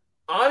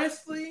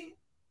honestly,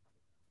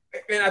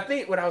 and I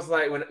think when I was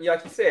like, like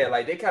you said,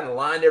 like, they kind of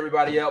lined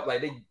everybody up,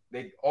 like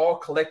they all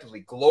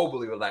collectively,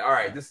 globally were like, all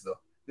right, this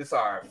is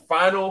our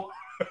final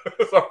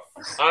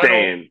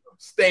stand.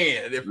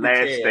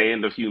 Last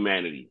stand of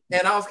humanity.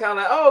 And I was kind of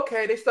like, oh,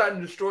 okay, they starting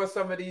to destroy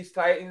some of these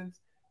Titans.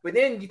 But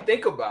then you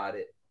think about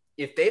it,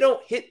 if they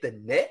don't hit the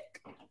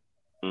neck,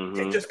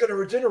 they're just gonna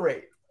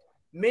regenerate.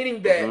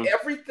 Meaning that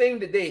everything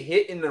that they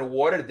hit in the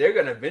water, they're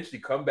gonna eventually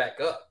come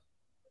back up.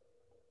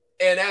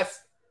 And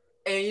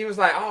he was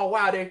like, oh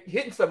wow, they're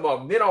hitting some of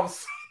them. Then all of a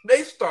sudden,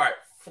 they start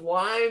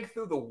flying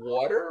through the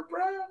water,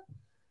 bro.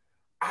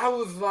 I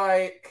was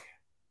like,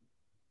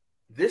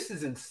 this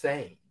is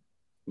insane.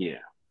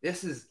 Yeah.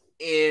 This is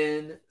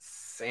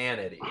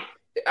insanity.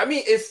 I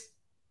mean, it's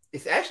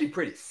actually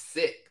pretty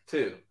sick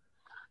too.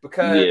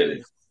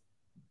 Because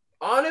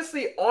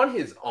honestly, on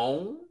his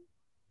own,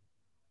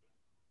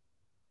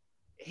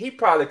 he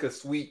probably could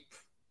sweep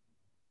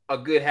a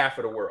good half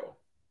of the world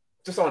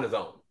just on his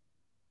own.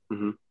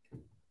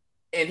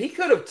 And he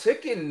could have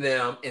taken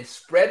them and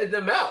spreaded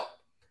them out.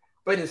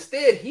 But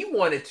instead, he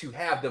wanted to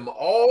have them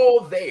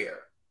all there,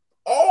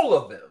 all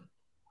of them,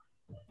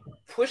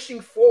 pushing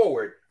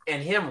forward,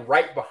 and him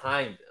right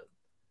behind them.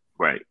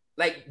 Right.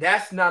 Like,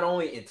 that's not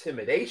only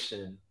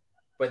intimidation,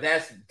 but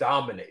that's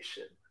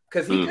domination.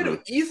 Because he could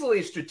have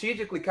easily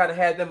strategically kind of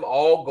had them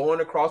all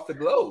going across the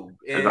globe.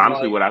 That's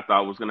honestly what I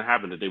thought was going to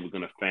happen, that they were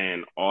going to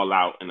fan all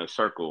out in a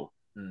circle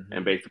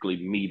and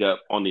basically meet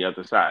up on the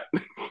other side.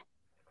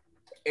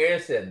 Eren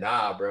said,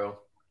 nah, bro.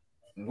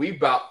 We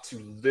about to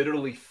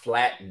literally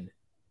flatten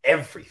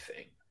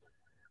everything.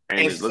 And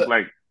it looked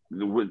like,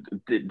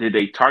 did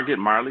they target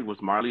Marley?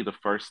 Was Marley the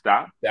first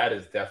stop? That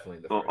is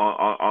definitely the first.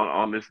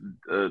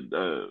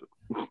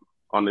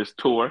 On this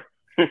tour.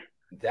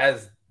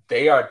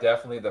 They are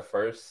definitely the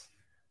first.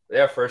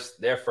 They're first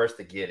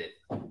to get it.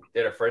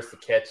 They're the first to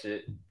catch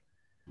it.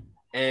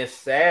 And it's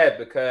sad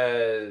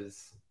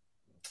because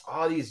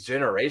all these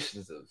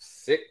generations of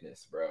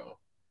sickness, bro,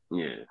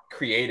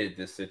 created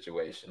this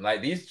situation.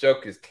 Like, these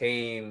jokers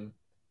came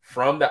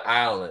from the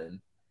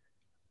island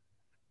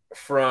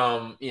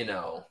from,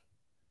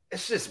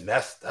 it's just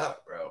messed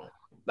up, bro.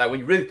 Like, when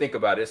you really think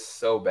about it, it's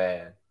so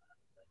bad.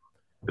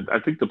 I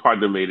think the part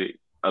that made it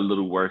a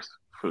little worse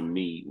for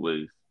me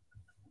was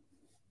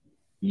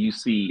you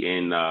see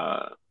in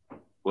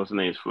what's the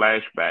name's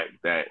flashback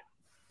that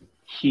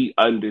he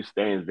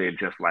understands they're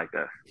just like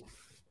us.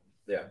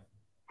 Yeah.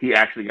 He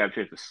actually got a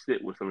chance to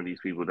sit with some of these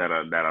people that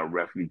are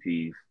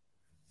refugees,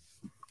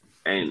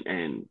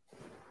 and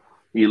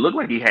he looked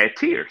like he had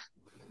tears.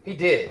 He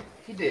did.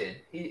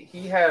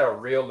 He had a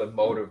real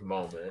emotive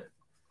moment.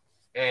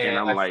 And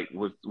I'm like,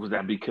 was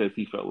that because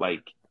he felt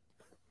like,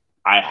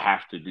 I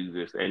have to do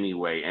this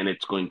anyway, and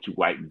it's going to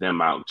wipe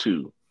them out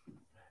too?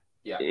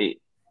 Yeah.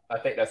 I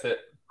think that's it.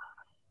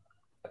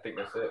 I think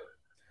that's it.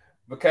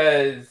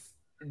 Because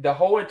the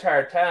whole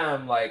entire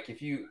time, like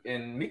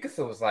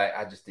Mikasa was like,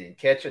 I just didn't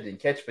catch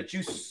it, but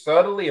you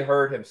subtly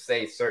heard him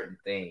say certain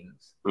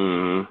things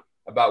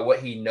about what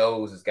he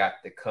knows has got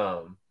to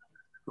come.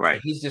 Right.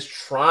 And he's just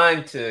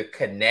trying to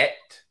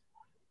connect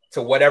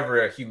to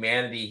whatever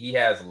humanity he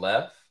has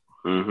left.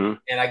 And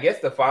I guess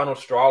the final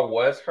straw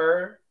was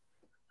her.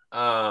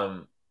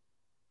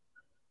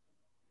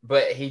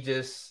 But he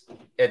just,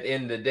 at the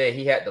end of the day,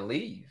 he had to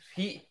leave.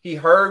 He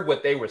heard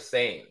what they were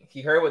saying.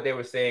 He heard what they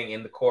were saying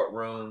in the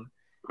courtroom.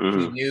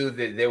 He knew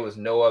that there was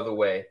no other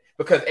way,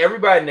 because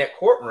everybody in that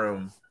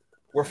courtroom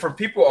were from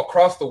people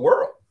across the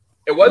world.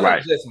 It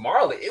wasn't just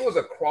Marley; it was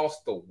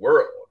across the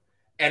world.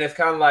 And it's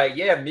kind of like,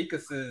 yeah,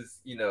 Mikasa's,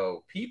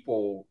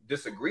 people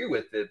disagree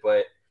with it,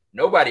 but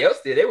nobody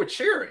else did. They were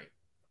cheering.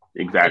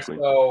 Exactly.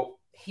 And so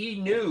he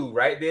knew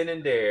right then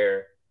and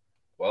there,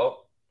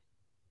 well,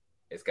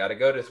 it's got to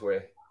go this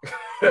way.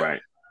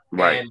 Right.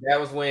 And that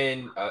was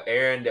when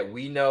Eren that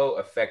we know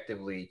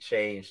effectively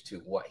changed to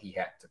what he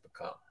had to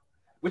become,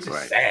 which is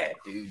sad,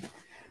 dude.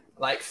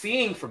 Like,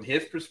 seeing from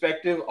his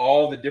perspective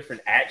all the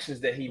different actions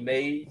that he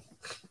made,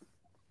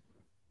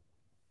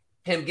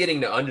 him getting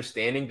the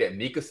understanding that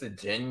Mikasa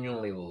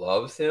genuinely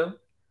loves him,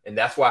 and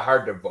that's why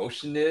her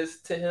devotion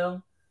is to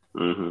him.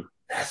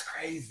 That's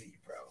crazy,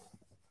 bro.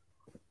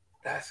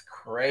 That's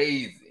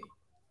crazy.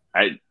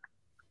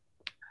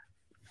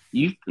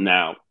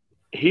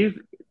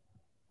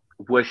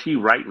 Was she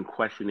right in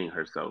questioning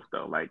herself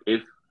though? Like,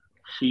 if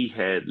she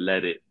had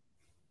let it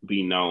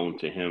be known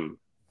to him,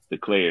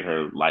 declared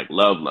her like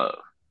love,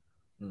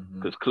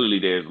 because clearly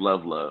there's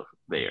love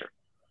there,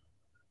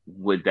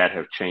 would that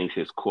have changed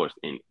his course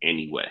in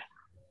any way?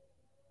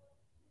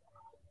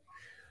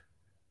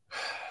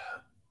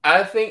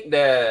 I think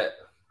that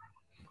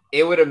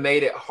it would have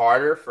made it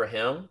harder for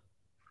him,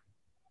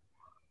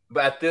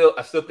 but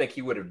I still think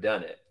he would have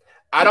done it.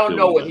 I don't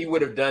know what he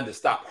would have done to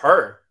stop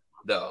her,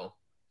 though.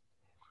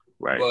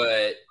 Right.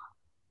 But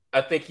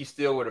I think he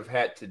still would have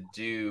had to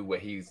do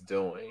what he's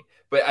doing.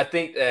 But I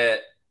think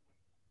that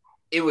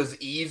it was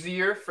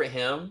easier for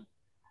him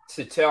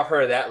to tell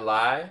her that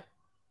lie,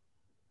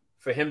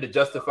 for him to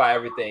justify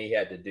everything he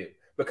had to do.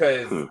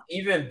 Because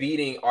even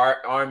beating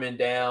Armin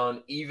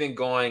down, even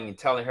going and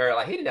telling her,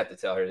 like, he didn't have to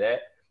tell her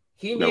that.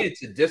 He needed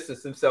to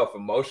distance himself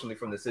emotionally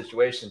from the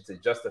situation to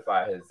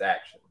justify his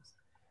actions.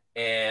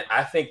 And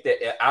I think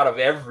that out of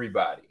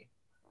everybody,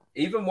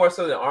 even more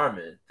so than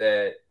Armin,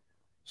 that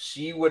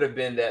she would have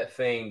been that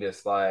thing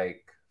that's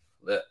like,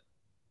 look,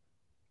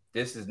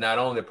 this is not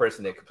only the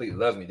person that completely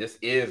loves me, this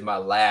is my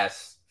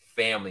last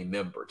family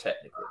member,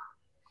 technically.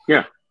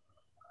 Yeah.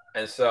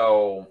 And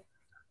so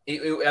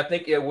I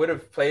think it would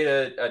have played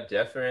a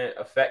definite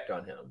effect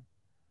on him.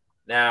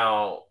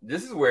 Now,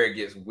 this is where it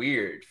gets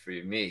weird for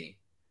me.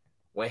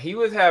 When he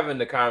was having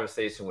the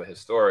conversation with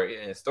Historia,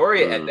 and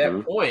Historia at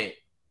that point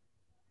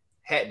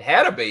hadn't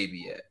had a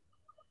baby yet.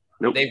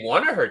 Nope. They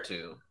wanted her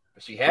to,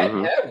 but she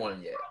hadn't had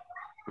one yet.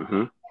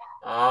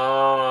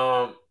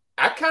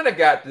 I kind of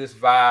got this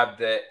vibe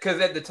that,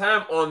 because at the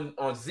time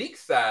on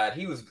Zeke's side,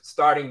 he was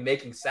starting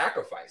making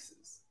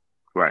sacrifices.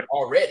 Right.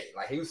 Already.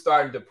 Like, he was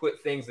starting to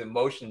put things in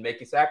motion,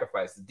 making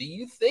sacrifices. Do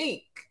you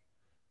think,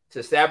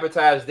 to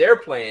sabotage their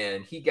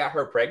plan, he got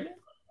her pregnant?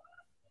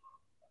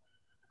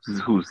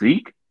 Who,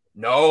 Zeke?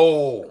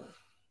 No.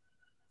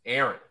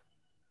 Eren.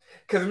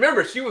 Because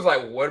remember, she was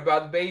like, what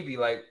about the baby?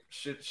 Like,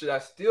 should I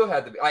still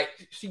have the baby?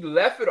 Like, she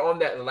left it on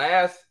that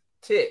last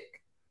tick.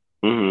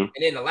 And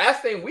then the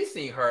last thing we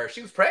seen her,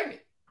 she was pregnant.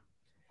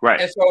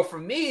 Right. And so for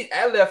me,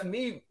 that left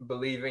me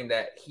believing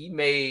that he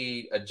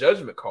made a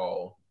judgment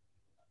call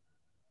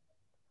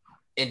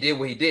and did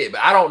what he did.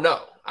 But I don't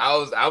know. I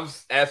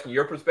was asking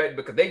your perspective,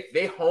 because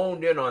they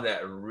honed in on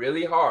that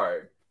really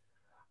hard.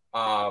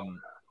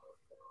 And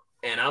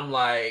I'm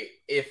like,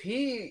 if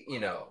he,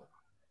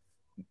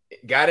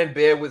 got in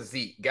bed with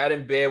Zeke, got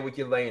in bed with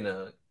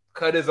Yelena,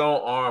 cut his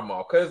own arm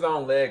off, cut his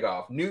own leg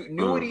off,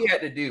 knew what he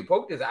had to do,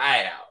 poked his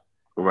eye out.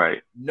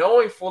 Right.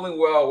 Knowing fully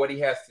well what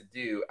he has to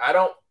do, I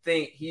don't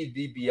think he'd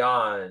be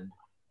beyond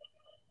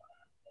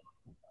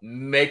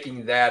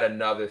making that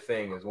another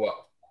thing as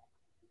well.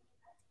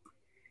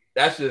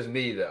 That's just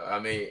me, though. I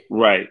mean,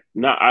 right.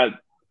 No,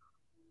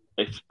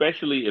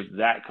 especially if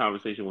that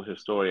conversation with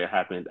Historia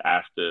happened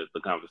after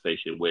the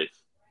conversation with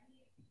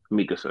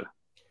Mikasa.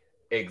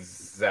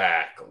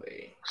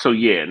 Exactly. So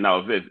yeah,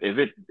 no,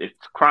 if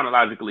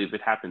chronologically, if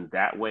it happened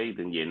that way,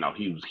 then yeah, no,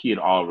 he had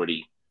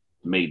already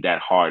made that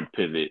hard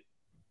pivot,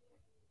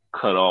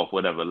 cut off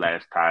whatever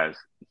last ties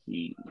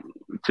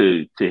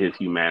to his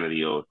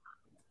humanity, or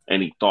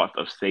any thoughts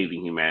of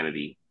saving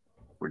humanity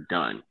were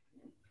done.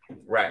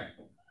 Right.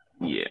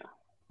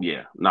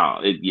 Yeah. No,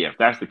 if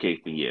that's the case,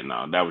 then yeah,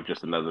 no, that was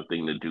just another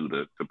thing to do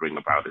to bring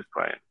about his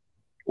plan,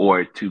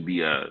 or to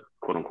be a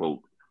quote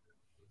unquote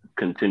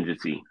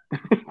contingency.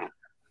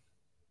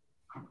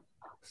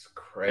 It's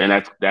crazy.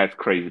 And that's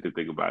crazy to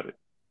think about it.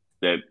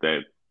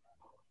 That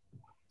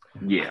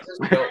yeah.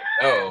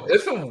 Oh,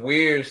 it's some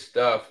weird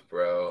stuff,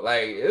 bro.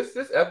 Like,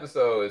 this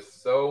episode is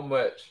so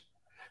much.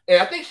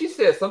 And I think she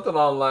said something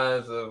along the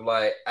lines of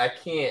like, "I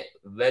can't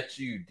let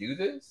you do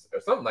this,"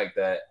 or something like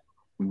that.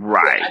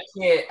 Right.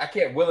 I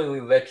can't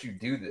willingly let you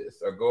do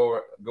this or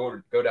go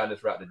down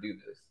this route to do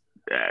this.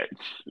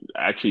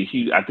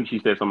 Actually, I think she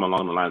said something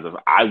along the lines of,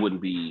 "I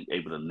wouldn't be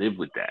able to live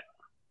with that."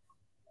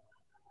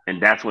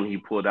 And that's when he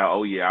pulled out,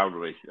 "Oh yeah, I'll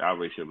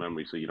erase your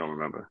memory so you don't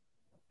remember."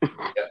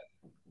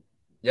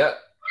 Yep.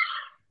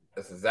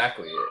 That's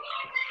exactly it.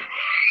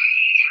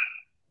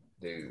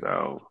 Dude.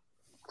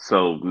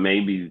 So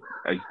maybe,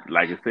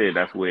 like I said,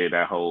 that's where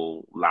that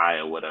whole lie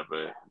or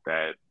whatever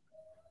that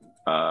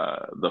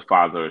the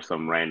father or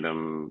some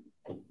random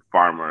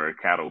farmer or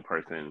cattle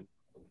person,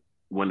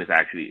 when it's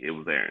actually, it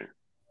was Eren.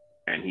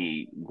 And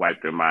he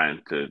wiped her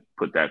mind to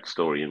put that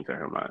story into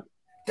her mind.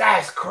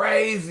 That's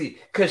crazy.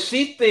 Because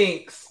she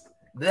thinks,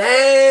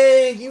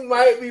 dang, you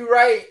might be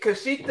right.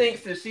 Because she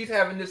thinks that she's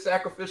having this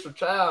sacrificial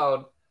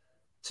child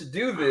to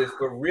do this.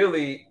 But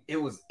really, it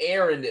was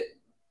Eren that,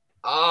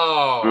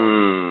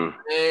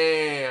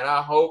 man,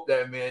 I hope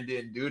that man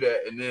didn't do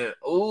that. And then,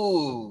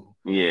 ooh.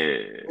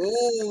 Yeah.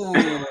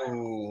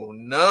 Ooh,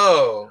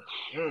 no.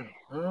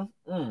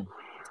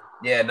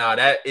 Yeah, no,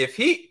 that, if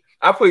he,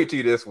 I'll put it to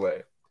you this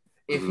way.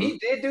 If he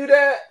did do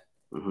that,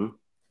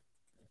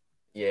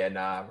 yeah,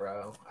 nah,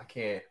 bro. I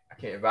can't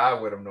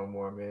vibe with him no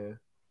more, man.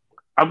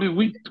 I mean,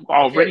 we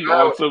already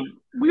also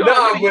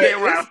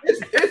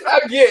I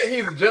get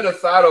he's a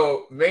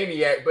genocidal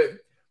maniac, but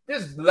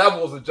there's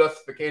levels of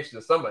justification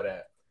to some of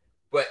that.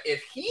 But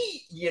if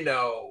he,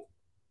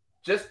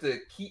 just to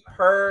keep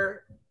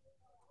her,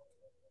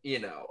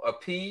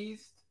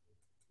 appeased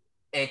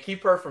and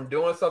keep her from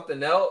doing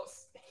something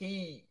else,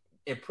 he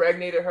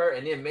impregnated her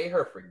and then made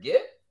her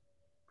forget.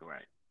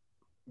 Right.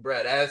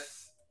 Bruh,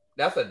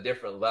 that's a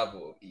different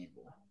level of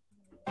evil.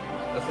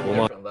 That's a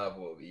different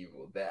level of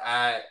evil that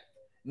I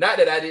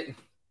didn't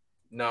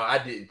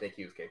think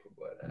he was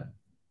capable of that.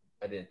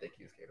 I didn't think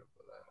he was capable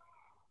of that.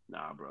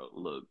 Nah, bro.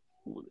 Look,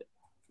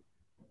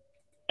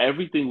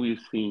 everything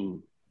we've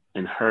seen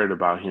and heard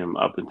about him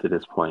up until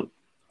this point,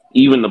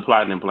 even the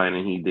plotting and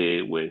planning he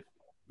did with,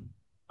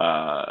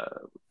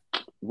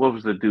 what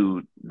was the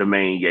dude, the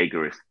main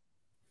Jaegerist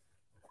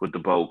with the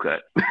bowl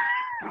cut?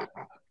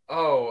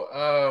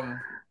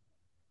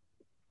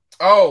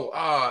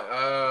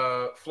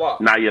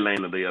 Flock. Not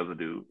Yelena, the other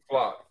dude.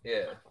 Flock,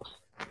 yeah.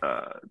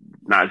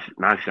 Not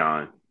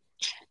Sean.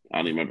 I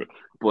don't remember.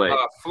 But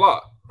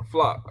Flock,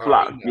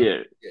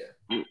 yeah.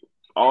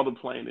 All the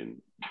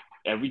planning,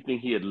 everything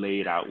he had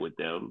laid out with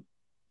them,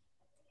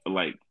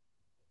 like,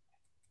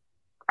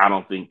 I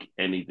don't think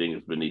anything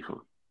is beneath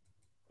him.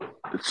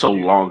 So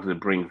long as it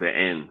brings an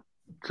end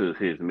to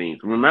his means.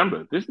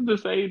 Remember, this is the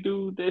same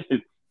dude that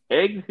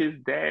egged his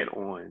dad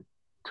on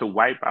to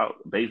wipe out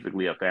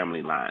basically a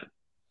family line.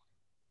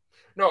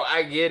 No,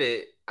 I get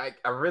it.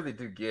 I really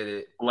do get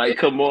it. Like,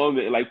 come on,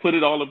 man. Like, put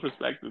it all in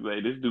perspective,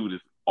 man. This dude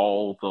is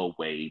all the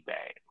way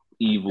bad.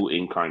 Evil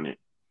incarnate.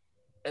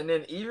 And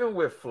then even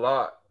with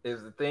Flock,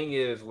 the thing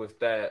is with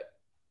that,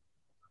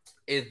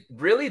 is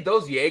really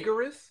those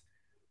Jaegerists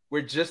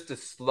were just to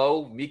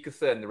slow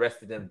Mikasa and the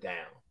rest of them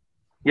down.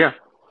 Yeah.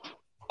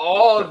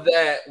 All of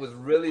that was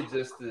really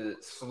just to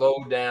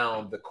slow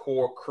down the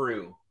core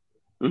crew.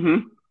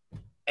 Mm-hmm.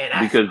 And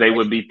because they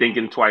would be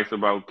thinking twice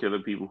about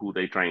killing people who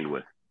they trained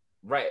with.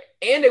 Right.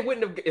 And they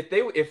wouldn't have, if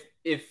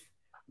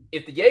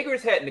the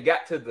Jaegers hadn't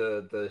got to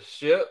the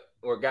ship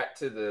or got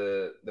to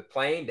the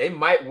plane, they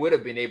would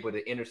have been able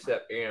to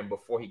intercept Eren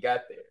before he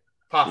got there.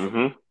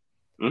 Possibly.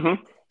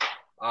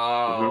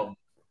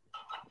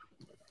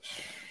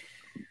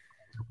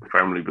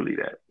 Firmly believe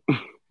that.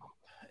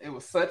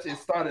 It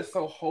started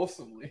so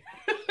wholesomely.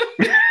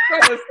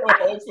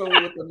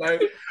 With the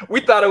knife. We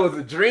thought it was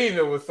a dream.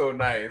 It was so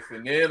nice,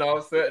 and then all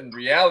of a sudden,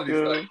 reality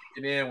started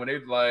kicking in when they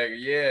was like,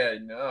 "Yeah,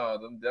 no,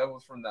 them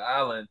devils from the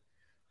island.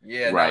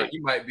 Yeah, right. He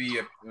might be,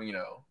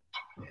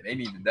 they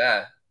need to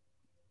die."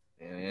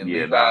 And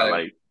yeah,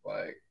 like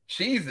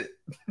cheese it,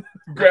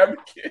 grab the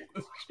kid,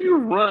 you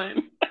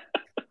run.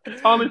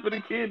 Only for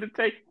the kid to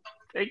take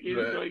his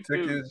joint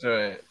too. His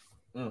joint.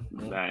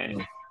 Nice.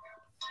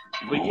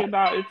 But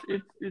yeah,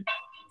 it's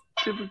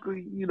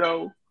typically,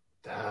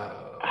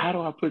 how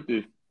do I put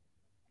this?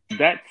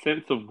 That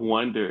sense of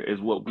wonder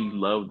is what we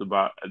loved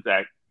about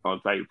Attack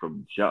on Titan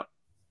from jump.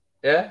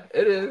 Yeah,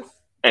 it is.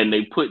 And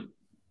they put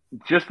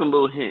just a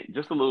little hint,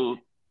 just a little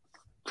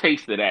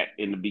taste of that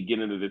in the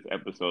beginning of this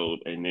episode,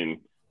 and then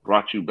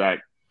brought you back.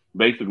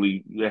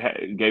 Basically,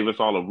 gave us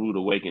all a rude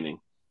awakening.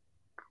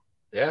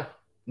 Yeah.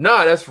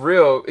 No, that's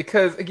real.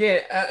 Because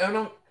again, I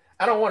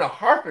don't want to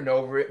harping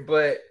over it,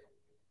 but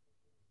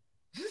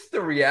just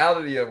the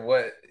reality of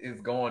what is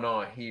going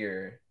on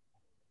here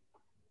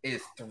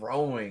is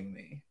throwing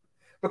me.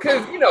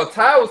 Because,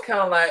 Ty was kind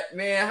of like,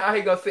 man, how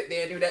he gonna sit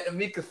there and do that to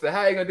Mikasa?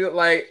 How he gonna do it?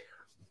 Like,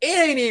 it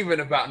ain't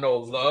even about no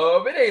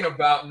love. It ain't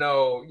about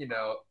no,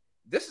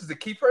 this is the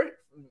keeper.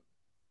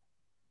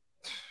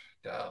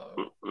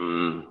 Dog.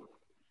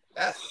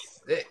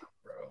 That's sick,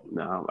 bro.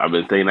 No, I've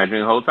been saying that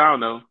the whole time,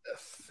 though.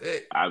 That's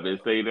sick. I've been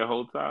saying the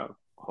whole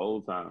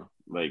time.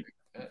 Like,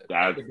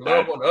 The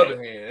glove on the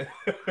other hand.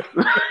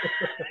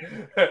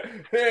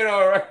 Ain't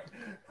all right.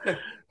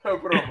 I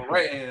put it on my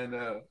right hand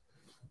now.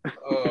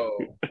 Oh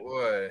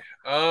boy.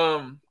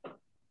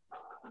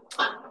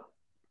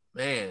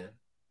 Man,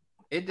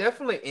 it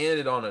definitely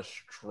ended on a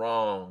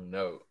strong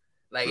note.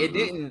 Like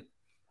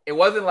it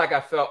wasn't like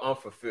I felt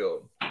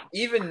unfulfilled.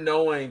 Even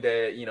knowing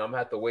that, I'm gonna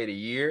have to wait a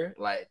year,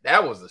 like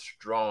that was a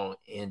strong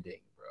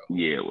ending, bro.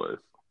 Yeah, it was.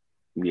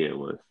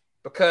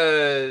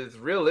 Because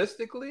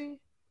realistically,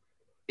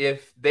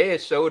 if they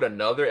had showed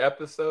another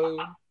episode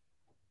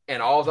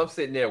and all I'm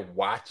sitting there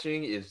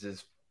watching is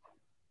just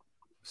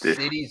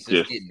cities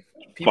just getting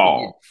people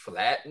getting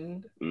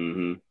flattened,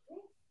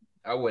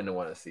 I wouldn't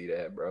want to see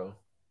that, bro.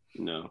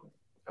 No,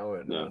 I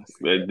wouldn't. No,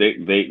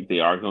 they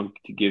are going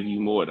to give you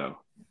more though.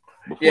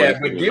 Yeah,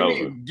 but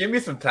give me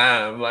some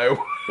time, like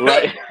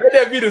right. Let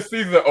that be the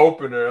season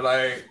opener,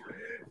 like.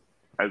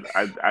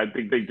 I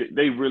think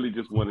they really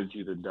just wanted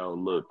you to know.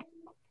 Look,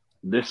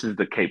 this is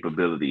the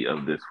capability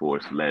of this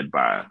force led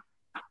by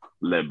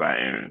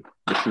Eren.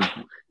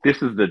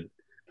 This is the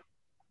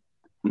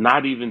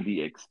not even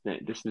the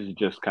extent. This is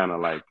just kind of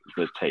like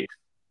the taste,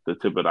 the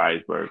tip of the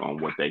iceberg on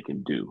what they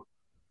can do.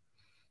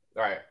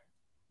 Right,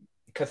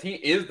 because he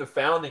is the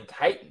founding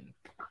Titan.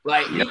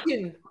 Like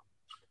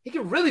he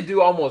can really do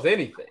almost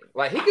anything.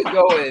 Like he could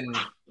go and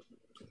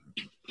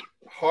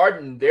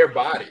harden their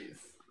bodies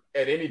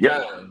at any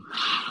time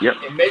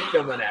and make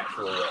them an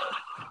actual world.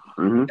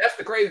 That's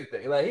the crazy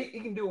thing. Like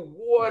he can do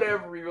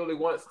whatever he really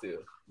wants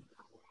to.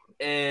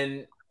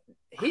 And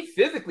he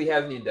physically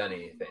hasn't even done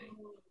anything.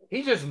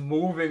 He's just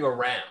moving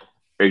around.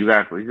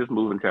 Exactly. He's just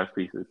moving chess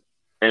pieces.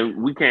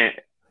 And we can't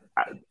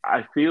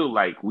I feel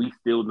like we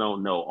still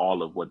don't know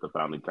all of what the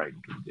founding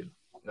Titan can do.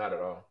 Not at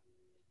all.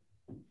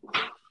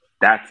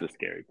 That's the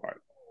scary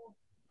part.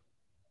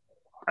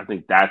 I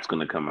think that's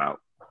going to come out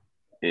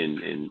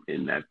in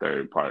that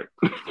third part.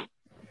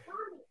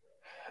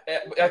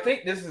 I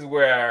think this is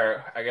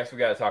where I guess we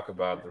got to talk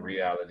about the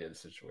reality of the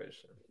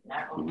situation.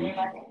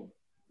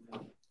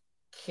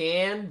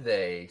 Can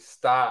they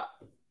stop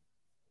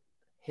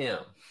him?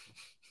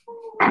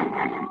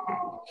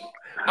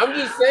 I'm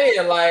just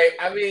saying, like,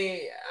 I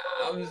mean,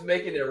 I'm just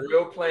making it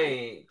real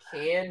plain.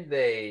 Can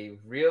they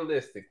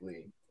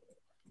realistically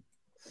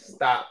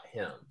stop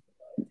him?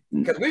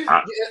 Because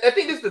I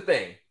think this is the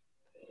thing.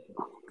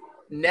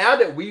 Now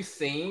that we've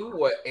seen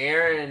what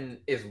Eren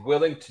is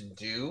willing to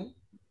do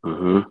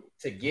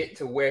to get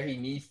to where he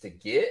needs to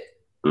get,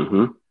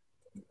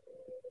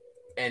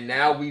 and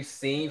now we've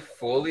seen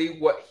fully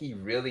what he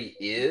really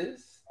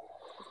is.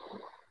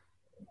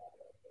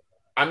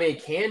 I mean,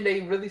 can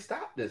they really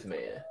stop this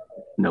man?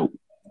 Nope.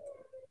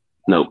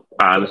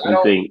 I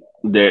honestly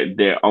think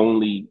their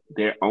only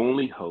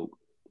hope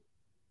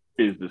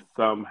is to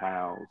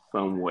somehow,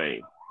 some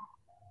way,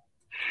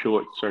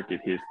 short circuit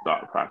his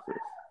thought process.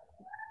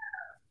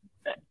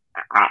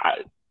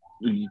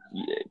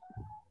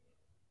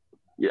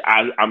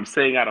 I'm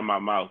saying out of my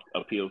mouth,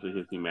 appeal to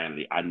his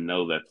humanity. I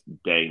know that's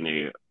dang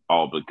near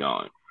all but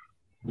gone.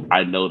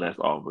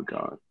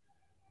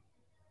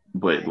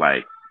 But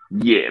like,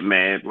 yeah,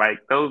 man, like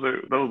those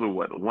are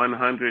what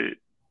 100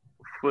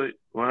 foot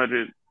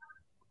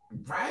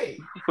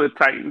foot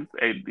Titans,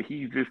 and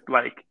he's just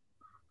like,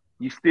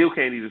 you still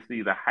can't even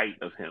see the height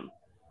of him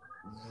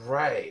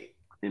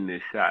in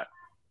this shot.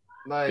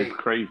 Like,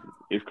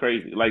 it's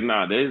crazy. Like,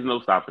 nah, there's no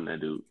stopping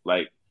that dude.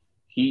 Like,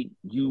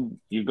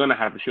 you're gonna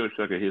have to short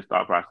circuit his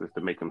thought process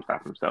to make him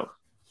stop himself.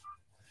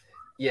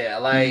 Yeah,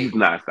 like he's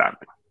not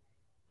stopping.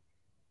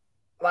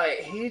 Like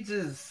he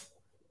just,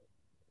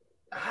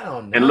 I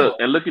don't know.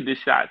 And look at this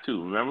shot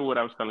too. Remember what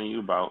I was telling you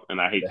about?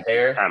 And I hate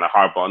to kind of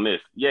harp on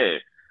this. Yeah,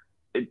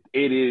 it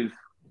is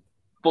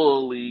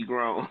fully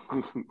grown.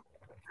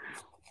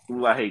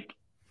 Like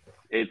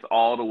it's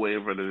all the way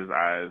in front of his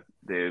eyes.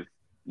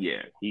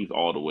 He's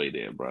all the way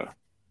there, bro.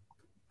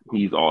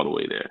 He's all the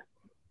way there.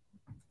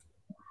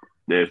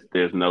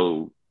 There's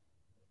no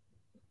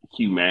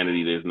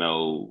humanity. There's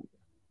no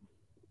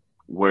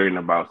worrying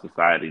about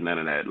society. None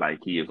of that. Like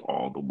he is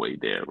all the way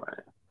there,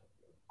 man.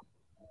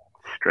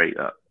 Straight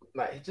up.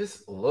 Like it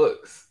just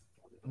looks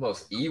the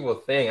most evil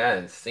thing I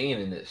haven't seen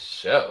in this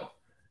show.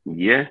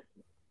 Yeah.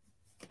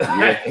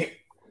 The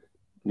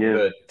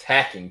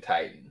attacking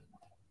Titan.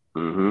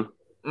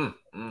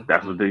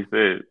 That's what they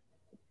said.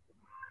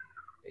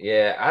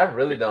 Yeah, I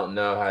really don't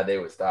know how they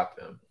would stop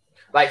him.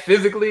 Like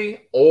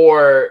physically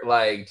or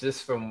like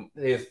just from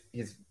his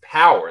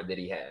power that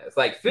he has.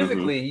 Like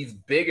physically, he's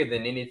bigger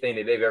than anything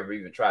that they've ever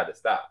even tried to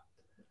stop.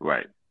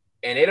 Right.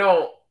 And they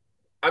don't,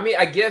 I mean,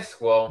 I guess,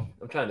 well,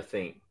 I'm trying to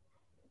think.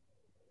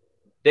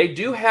 They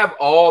do have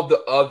all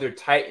the other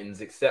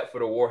Titans except for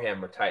the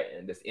Warhammer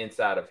Titan that's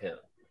inside of him.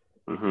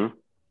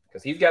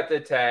 Because he's got the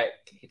attack,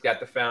 he's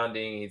got the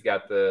founding, he's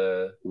got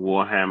the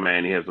Warhammer,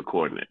 and he has a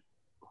coordinate.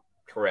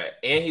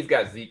 Correct. And he's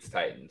got Zeke's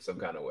Titan some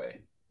kind of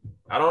way.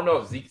 I don't know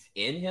if Zeke's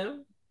in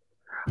him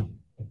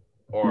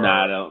or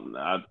I don't.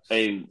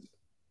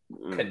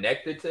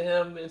 Connected to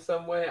him in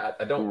some way.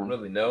 I don't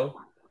really know.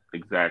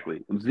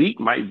 Exactly. Zeke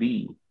might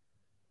be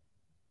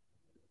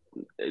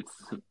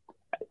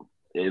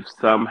if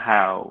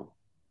somehow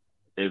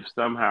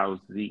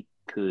Zeke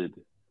could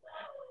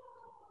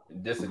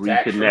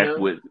reconnect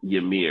with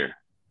Ymir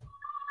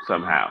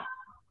somehow,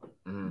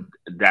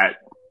 that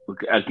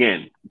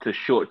again to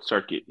short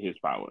circuit his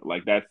power.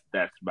 Like that's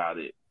about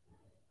it.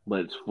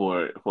 But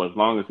for as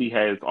long as he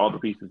has all the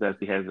pieces as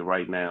he has it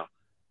right now,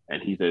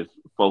 and he's as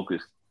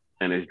focused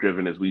and as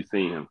driven as we've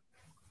seen him,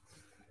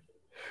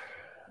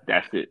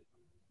 that's it.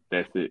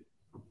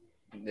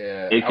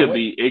 Yeah,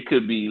 it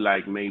could be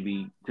like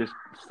maybe just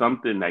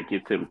something that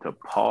gets him to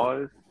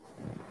pause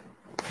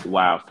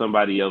while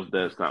somebody else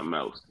does something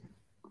else.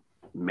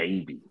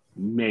 Maybe,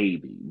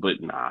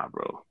 but nah,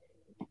 bro.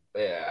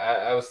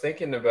 Yeah, I was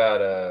thinking about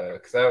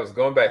because I was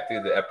going back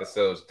through the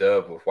episodes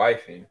dubbed with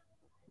wifey,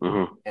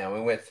 and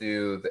we went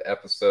through the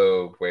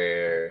episode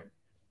where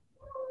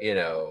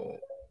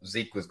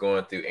Zeke was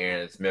going through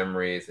Aaron's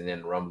memories, and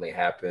then rumbling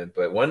happened.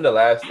 But one of the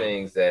last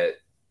things that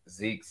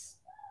Zeke's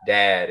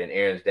dad and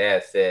Aaron's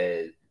dad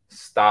said,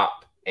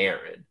 "Stop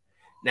Aaron."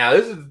 Now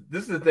this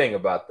is the thing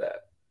about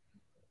that.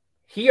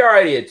 He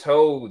already had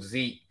told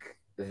Zeke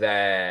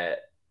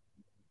that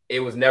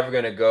it was never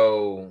going to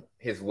go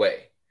his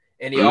way.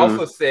 And he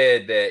also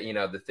said that,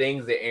 the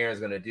things that Aaron's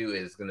going to do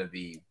is going to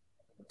be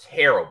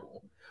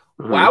terrible.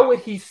 Why would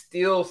he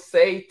still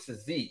say to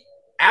Zeke,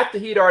 after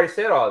he'd already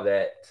said all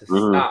that, to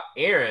stop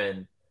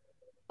Aaron,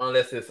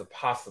 unless it's a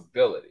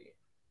possibility?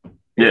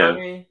 You know what I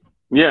mean?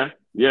 Yeah.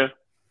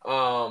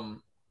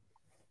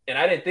 And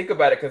I didn't think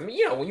about it because,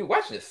 when you're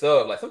watching the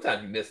sub, like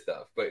sometimes you miss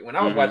stuff. But when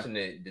I was watching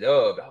the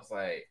dub, I was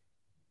like,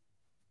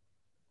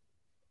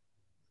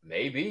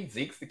 maybe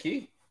Zeke's the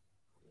key.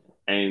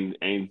 And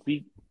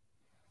Zeke,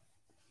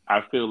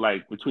 I feel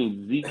like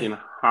between Zeke and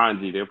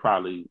Hanji, they're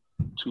probably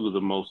two of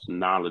the most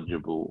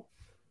knowledgeable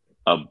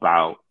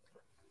about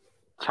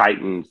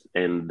Titans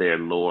and their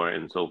lore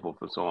and so forth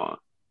and so on.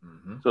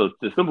 So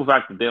the simple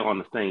fact that they're on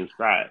the same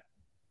side,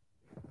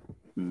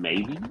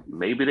 maybe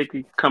they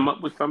could come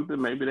up with something.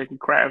 Maybe they can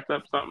craft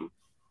up something.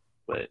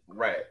 But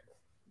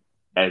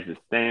as it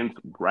stands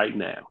right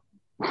now,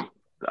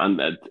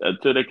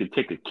 until they could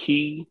take a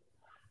key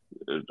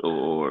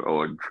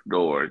or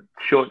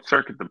short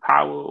circuit the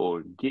power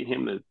or get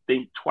him to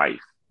think twice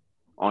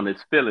on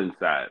his feeling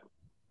side,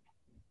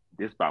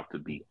 this about to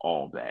be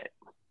all bad.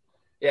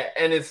 Yeah,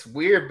 and it's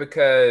weird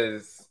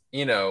because,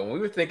 when we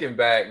were thinking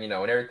back, when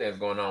everything was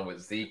going on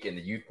with Zeke and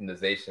the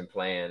euthanization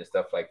plan and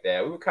stuff like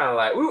that, we were kind of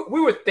like, we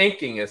were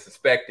thinking and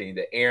suspecting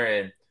that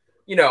Aaron,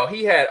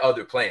 he had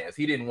other plans.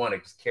 He didn't want to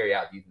just carry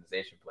out the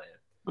euthanization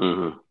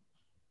plan.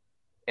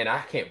 And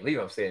I can't believe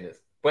I'm saying this,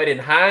 but in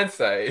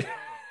hindsight,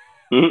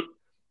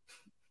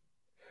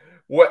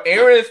 what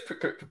Aaron is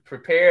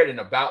prepared and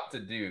about to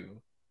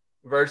do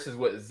versus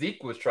what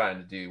Zeke was trying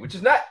to do, which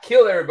is not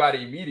kill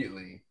everybody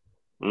immediately,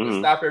 but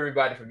stop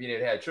everybody from being able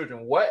to have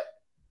children. What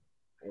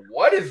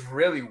is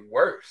really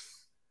worse?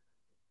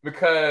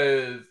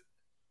 Because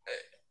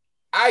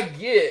I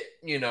get,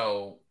 I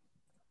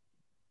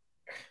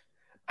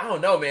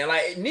don't know, man.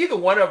 Like, neither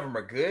one of them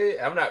are good.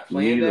 I'm not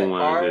playing that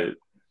hard.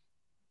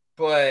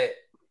 But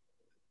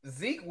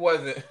Zeke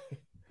wasn't.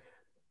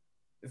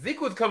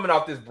 Zeke was coming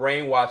off this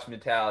brainwash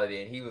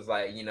mentality, and he was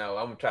like, I'm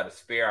going to try to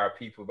spare our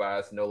people by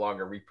us no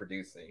longer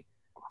reproducing.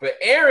 But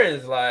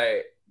Aaron's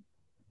like,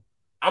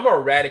 I'm going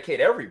to eradicate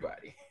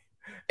everybody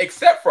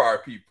except for our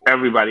people.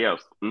 Everybody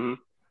else.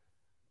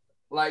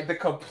 Like the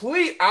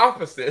complete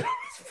opposite.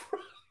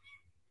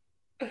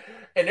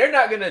 And they're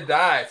not going to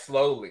die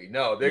slowly.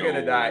 No, they're going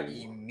to die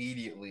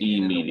immediately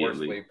in the worst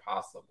way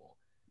possible.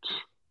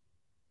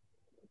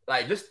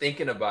 Like, just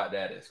thinking about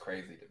that is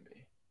crazy to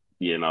me.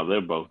 Yeah, no,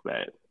 they're both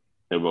bad.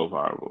 They're both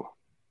horrible.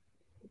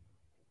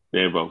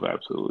 They're both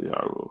absolutely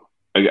horrible.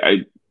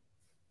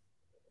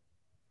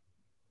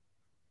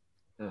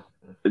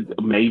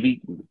 Maybe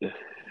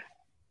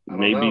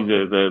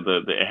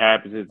the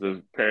inhabitants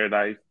of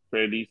Paradise,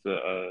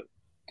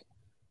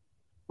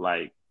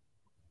 like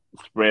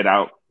spread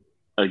out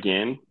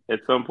again at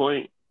some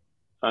point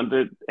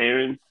under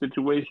Aaron's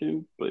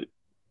situation. But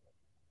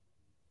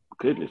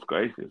goodness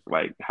gracious,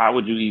 like how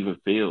would you even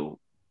feel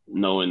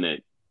knowing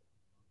that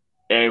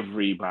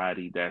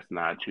everybody that's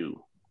not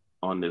you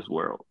on this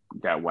world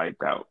got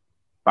wiped out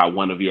by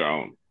one of your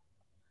own?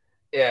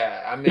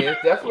 Yeah, I mean,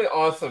 it's definitely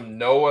on some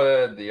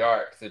Noah the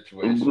Ark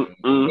situation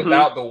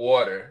without the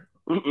water.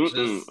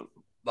 Just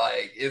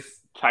like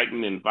it's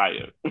Titan and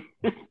fire.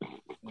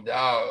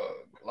 Dog,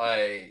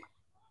 like,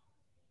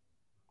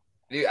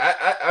 dude,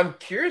 I'm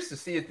curious to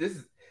see if this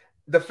is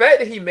the fact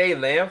that he made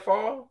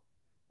landfall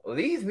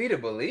leads me to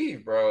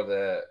believe, bro,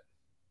 that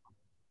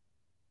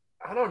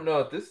I don't know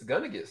if this is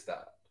gonna get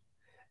stopped.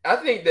 I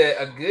think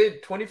that a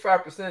good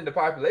 25% of the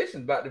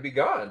population is about to be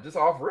gone, just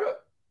off rip.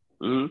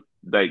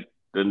 Like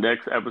the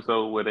next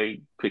episode where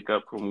they pick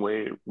up from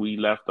where we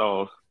left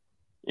off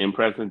in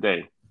present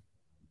day.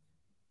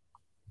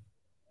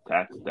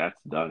 That's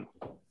done.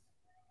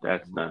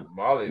 That's done.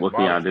 What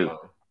can y'all do?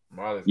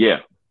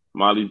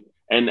 Molly's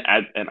and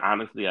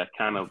honestly, I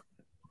kind of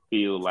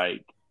feel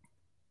like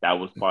that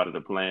was part of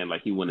the plan.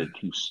 Like he wanted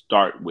to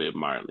start with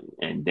Marley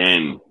and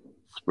then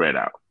spread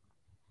out.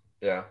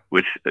 Yeah.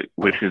 Which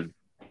is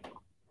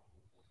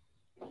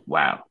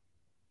wow.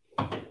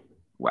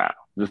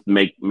 Just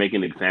make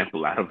an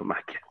example out of him, I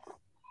guess.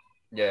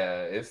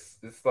 Yeah, it's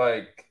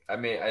like, I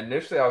mean,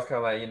 initially I was kind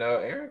of like,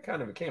 Eren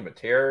kind of became a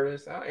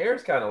terrorist.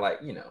 Eren's kind of like,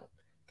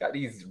 got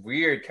these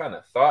weird kind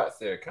of thoughts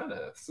that are kind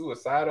of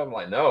suicidal. I'm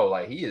like, no,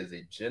 like he is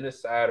a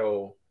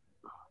genocidal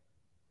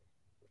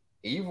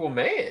evil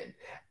man.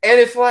 And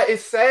it's like,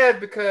 it's sad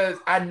because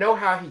I know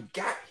how he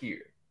got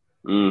here.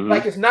 Mm-hmm.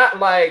 Like, it's not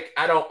like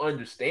I don't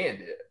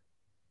understand it.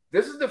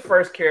 This is the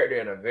first character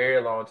in a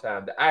very long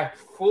time that I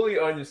fully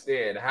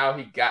understand how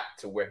he got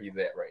to where he's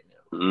at right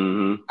now.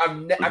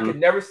 Mm-hmm. I could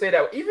never say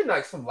that. Even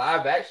like some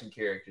live action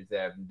characters that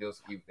have been doing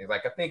some evil things.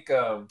 Like I think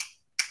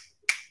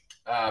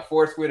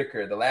Forrest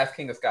Whitaker, The Last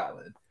King of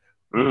Scotland.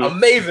 Mm-hmm.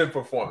 Amazing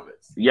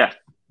performance. Yes.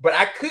 But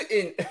I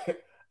couldn't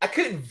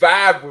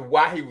vibe with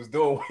why he was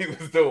doing what he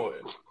was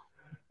doing.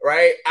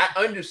 Right?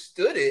 I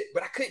understood it,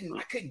 but I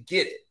couldn't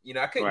get it.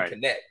 I couldn't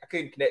connect. I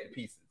couldn't connect the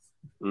pieces.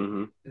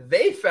 Mm-hmm.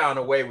 They found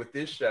a way with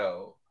this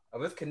show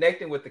of us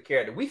connecting with the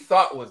character we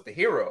thought was the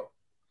hero.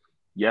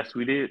 Yes,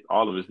 we did.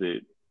 All of us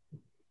did.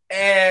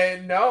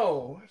 And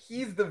no,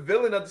 he's the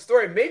villain of the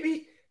story.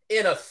 Maybe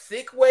in a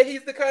sick way,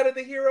 he's the kind of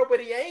the hero, but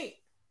he ain't.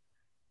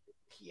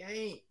 He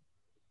ain't.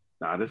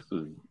 Nah, this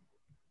was.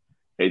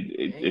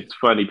 It's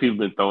funny. People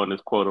been throwing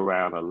this quote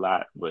around a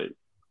lot, but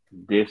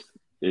this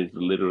is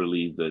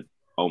literally the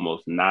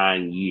almost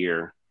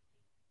 9-year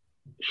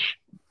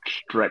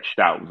stretched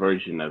out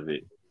version of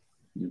it.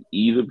 You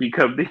either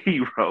become the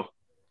hero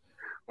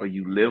or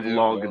you live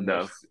long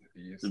enough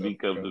to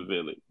become the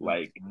villain.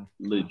 Like,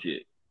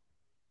 legit.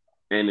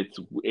 And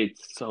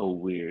it's so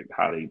weird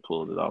how they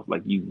pulled it off.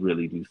 Like, you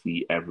really do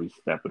see every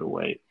step of the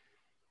way.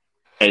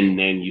 And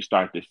then you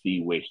start to see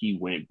where he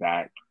went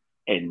back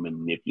and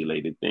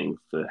manipulated things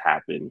to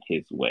happen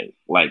his way.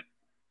 Like,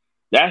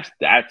 that's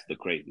the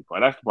crazy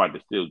part. That's the part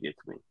that still gets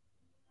me.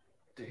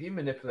 Dude, he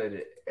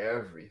manipulated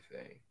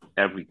everything.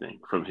 Everything.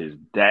 From his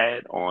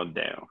dad on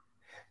down.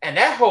 And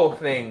that whole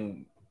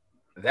thing,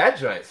 that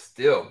joint's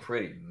still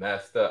pretty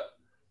messed up.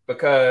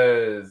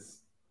 Because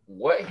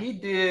what he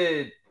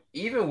did,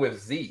 even with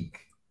Zeke,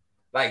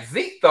 like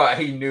Zeke thought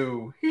he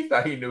knew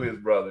his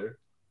brother.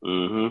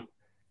 Mm-hmm.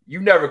 You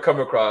never come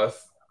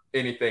across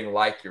anything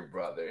like your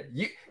brother.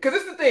 Because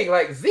it's the thing,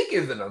 like Zeke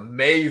is an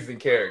amazing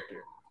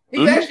character.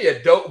 He's actually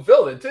a dope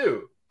villain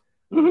too.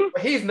 Mm-hmm.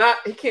 But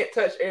he can't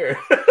touch Eren.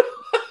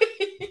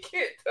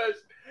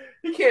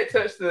 He can't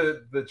touch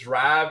the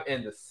drive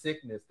and the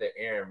sickness that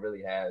Eren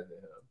really has in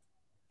him.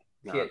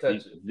 He can't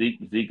touch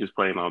it. Zeke is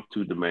playing on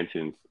 2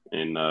 dimensions,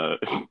 and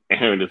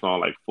Eren is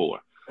on like 4.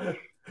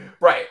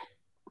 Right.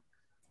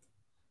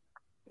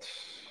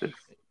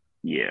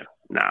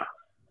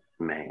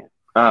 Man.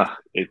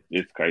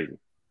 It's crazy.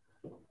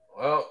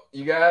 Well,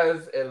 you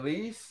guys, at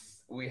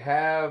least we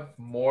have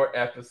more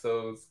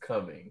episodes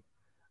coming.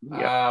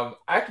 Yeah.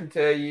 I can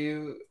tell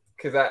you,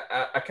 because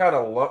I kind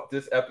of lumped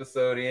this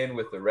episode in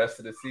with the rest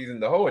of the season.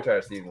 The whole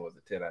entire season was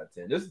a 10 out of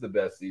 10. This is the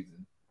best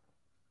season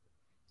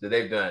that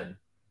they've done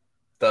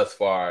thus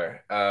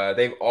far.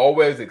 They've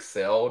always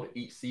excelled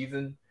each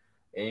season.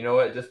 And you know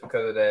what? Just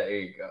because of that, there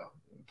you go.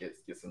 Get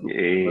some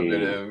little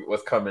bit of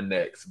what's coming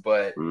next.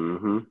 But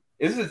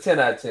this is a 10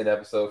 out of 10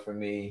 episode for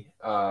me.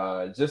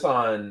 Just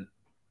on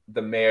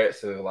the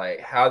merits of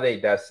like how they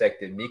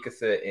dissected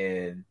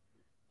Mikasa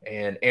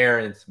and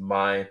Eren's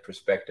mind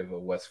perspective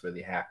of what's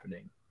really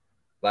happening.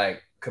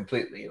 Like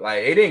completely.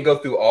 Like it didn't go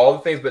through all the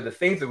things, but the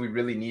things that we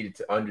really needed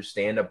to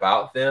understand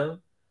about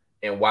them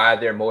and why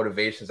their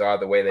motivations are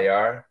the way they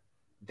are,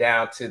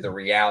 down to the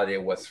reality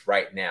of what's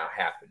right now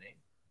happening,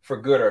 for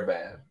good or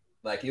bad.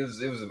 Like it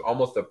was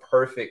almost a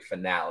perfect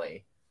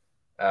finale.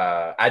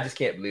 I just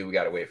can't believe we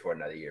got to wait for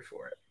another year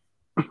for it.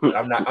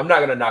 I'm not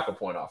gonna knock a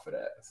point off of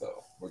that,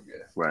 so we're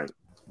good. Right.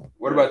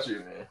 What about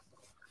you,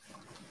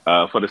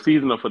 man? For the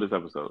season or for this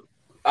episode?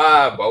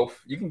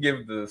 Both. You can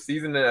give the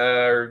season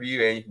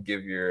review and you can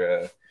give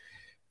your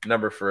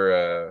number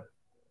for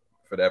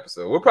the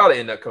episode. We'll probably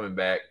end up coming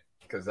back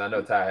because I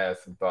know Ty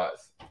has some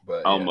thoughts.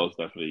 But most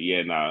definitely,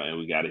 and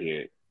we gotta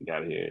hear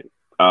it.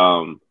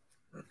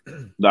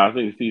 No, I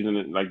think the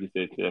season, like you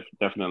said,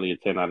 definitely a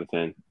 10 out of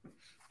 10.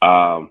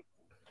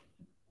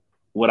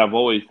 What I've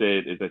always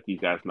said is that these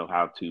guys know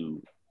how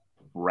to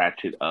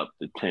ratchet up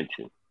the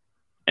tension,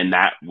 and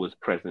that was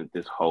present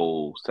this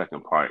whole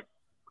second part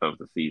of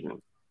the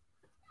season.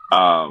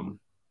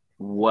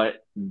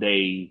 What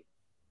they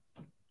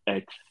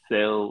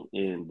excel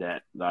in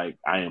that, like,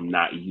 I am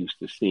not used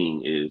to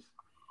seeing is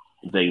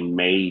they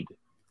made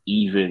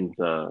even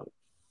the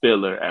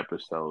filler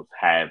episodes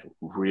have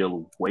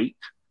real weight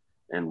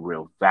and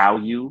real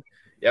value.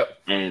 Yep.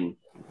 And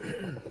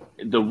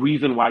the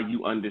reason why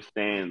you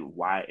understand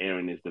why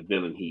Eren is the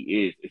villain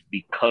he is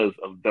because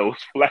of those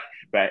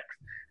flashbacks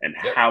and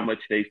how much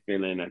they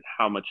fill in and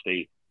how much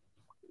they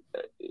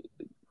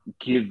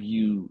give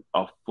you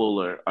a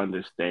fuller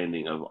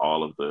understanding of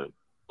all of the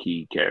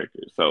key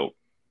characters. So,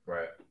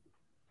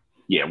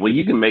 Yeah, well,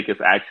 you can make us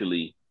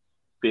actually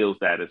feel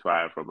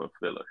satisfied from a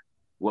filler.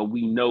 What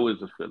we know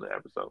is a filler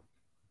episode.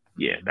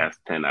 Yeah, that's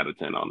 10 out of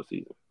 10 on the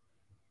season.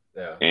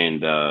 Yeah.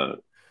 And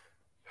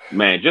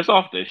man, just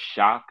off the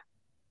shock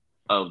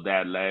of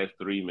that last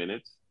 3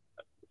 minutes,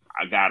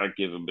 I gotta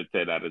give him a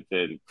 10 out of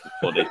 10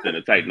 before they send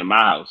a Titan to my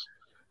house.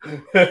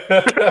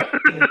 That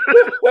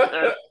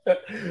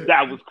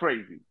was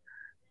crazy.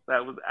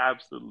 That was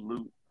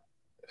absolute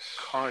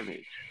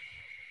carnage.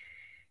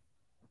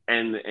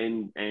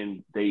 And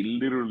they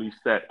literally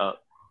set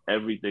up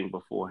everything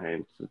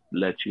beforehand to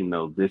let you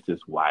know this is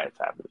why it's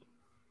happening.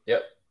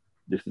 Yep.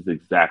 This is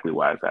exactly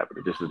why it's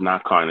happening. This is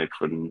not carnage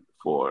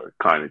for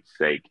carnage's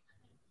sake.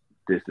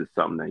 This is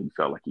something that you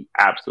felt like you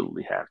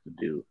absolutely have to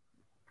do.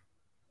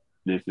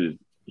 This is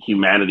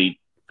humanity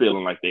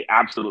feeling like they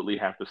absolutely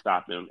have to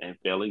stop him and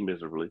failing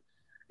miserably.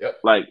 Yep.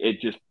 Like it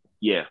just,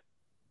 yeah.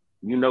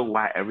 You know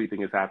why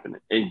everything is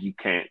happening and you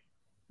can't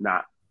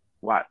not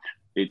watch.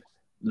 It's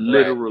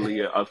literally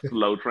a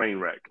slow train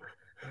wreck.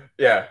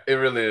 Yeah, it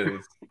really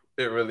is.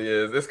 It really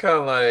is. It's kind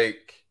of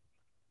like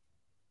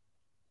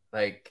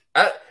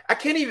I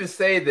can't even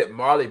say that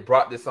Marley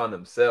brought this on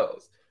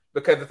themselves,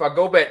 because if I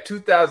go back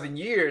 2,000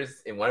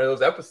 years in one of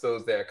those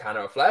episodes that are kind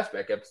of a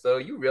flashback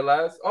episode, you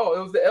realize, oh,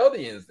 it was the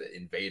Eldians that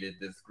invaded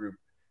this group,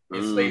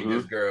 enslaved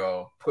this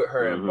girl, put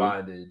her in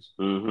bondage.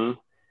 Mm-hmm.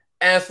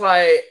 And it's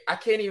like, I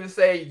can't even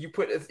say you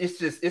put it's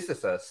just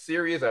a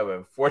series of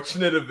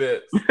unfortunate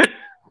events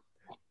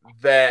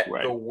that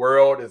the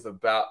world is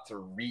about to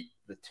reap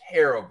the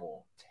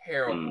terrible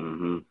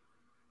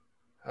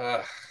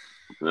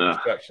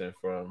destruction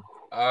from.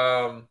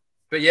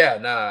 But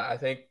yeah, I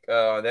think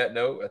on that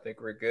note, I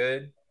think we're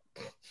good.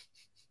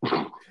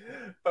 I'm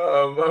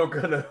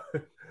gonna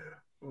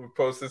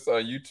post this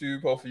on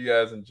YouTube. Hopefully you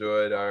guys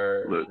enjoyed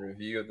our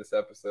review of this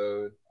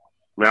episode.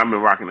 Man, I've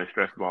been rocking a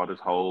stress ball this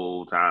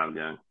whole time,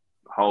 young.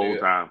 Whole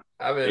time.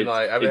 I've been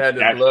had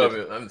this glove.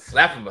 I'm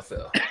slapping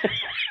myself.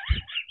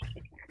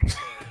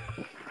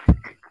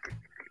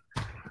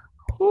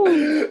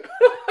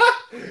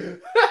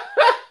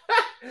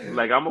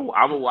 Like I'm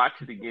gonna watch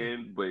it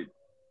again, but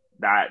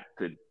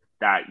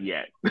not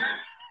yet.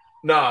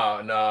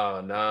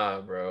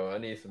 Nah, bro. I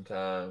need some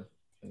time.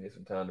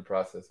 To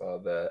process all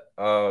that.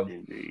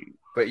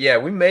 But yeah,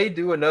 we may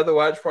do another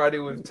watch party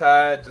with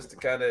Ty just to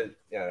kind of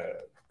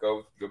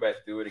go back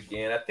through it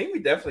again. I think we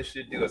definitely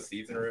should do a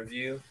season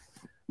review.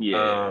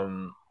 Yeah.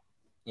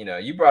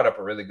 You brought up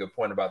a really good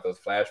point about those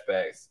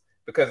flashbacks,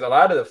 because a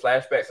lot of the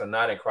flashbacks are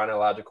not in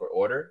chronological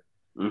order.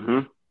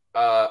 Mm-hmm.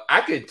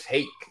 I could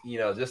take,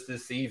 just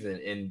this season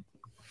and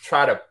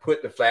try to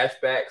put the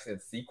flashbacks in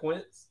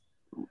sequence.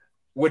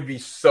 Would be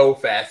so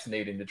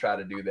fascinating to try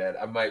to do that.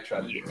 I might try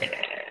to do that.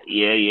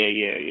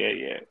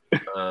 Yeah.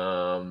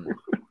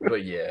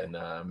 But yeah,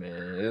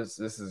 man, this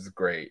is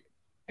great.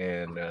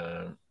 And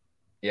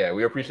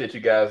we appreciate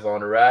you guys on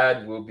the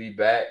ride. We'll be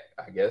back,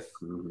 I guess.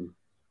 Mm-hmm.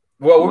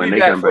 Well, we'll be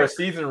back for a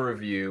season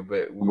review,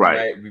 but we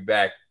might be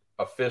back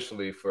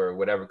officially for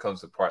whatever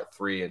comes to part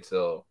 3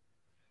 until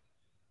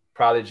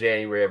probably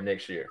January of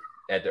next year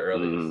at the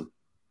earliest.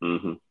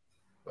 Mm-hmm.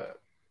 But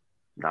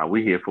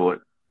we here for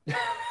it.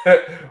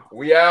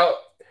 We out.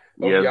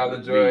 Hope y'all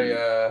enjoy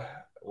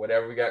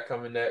whatever we got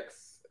coming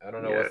next. I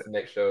don't know what's the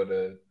next show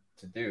to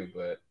do,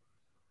 but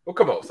we'll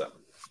come up with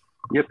something.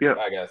 Yep.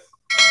 Bye, guys.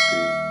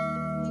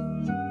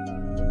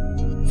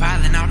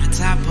 Falling out the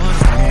top of the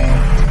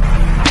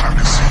I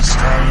can see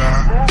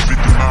skyline, 50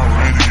 mile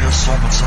radius on the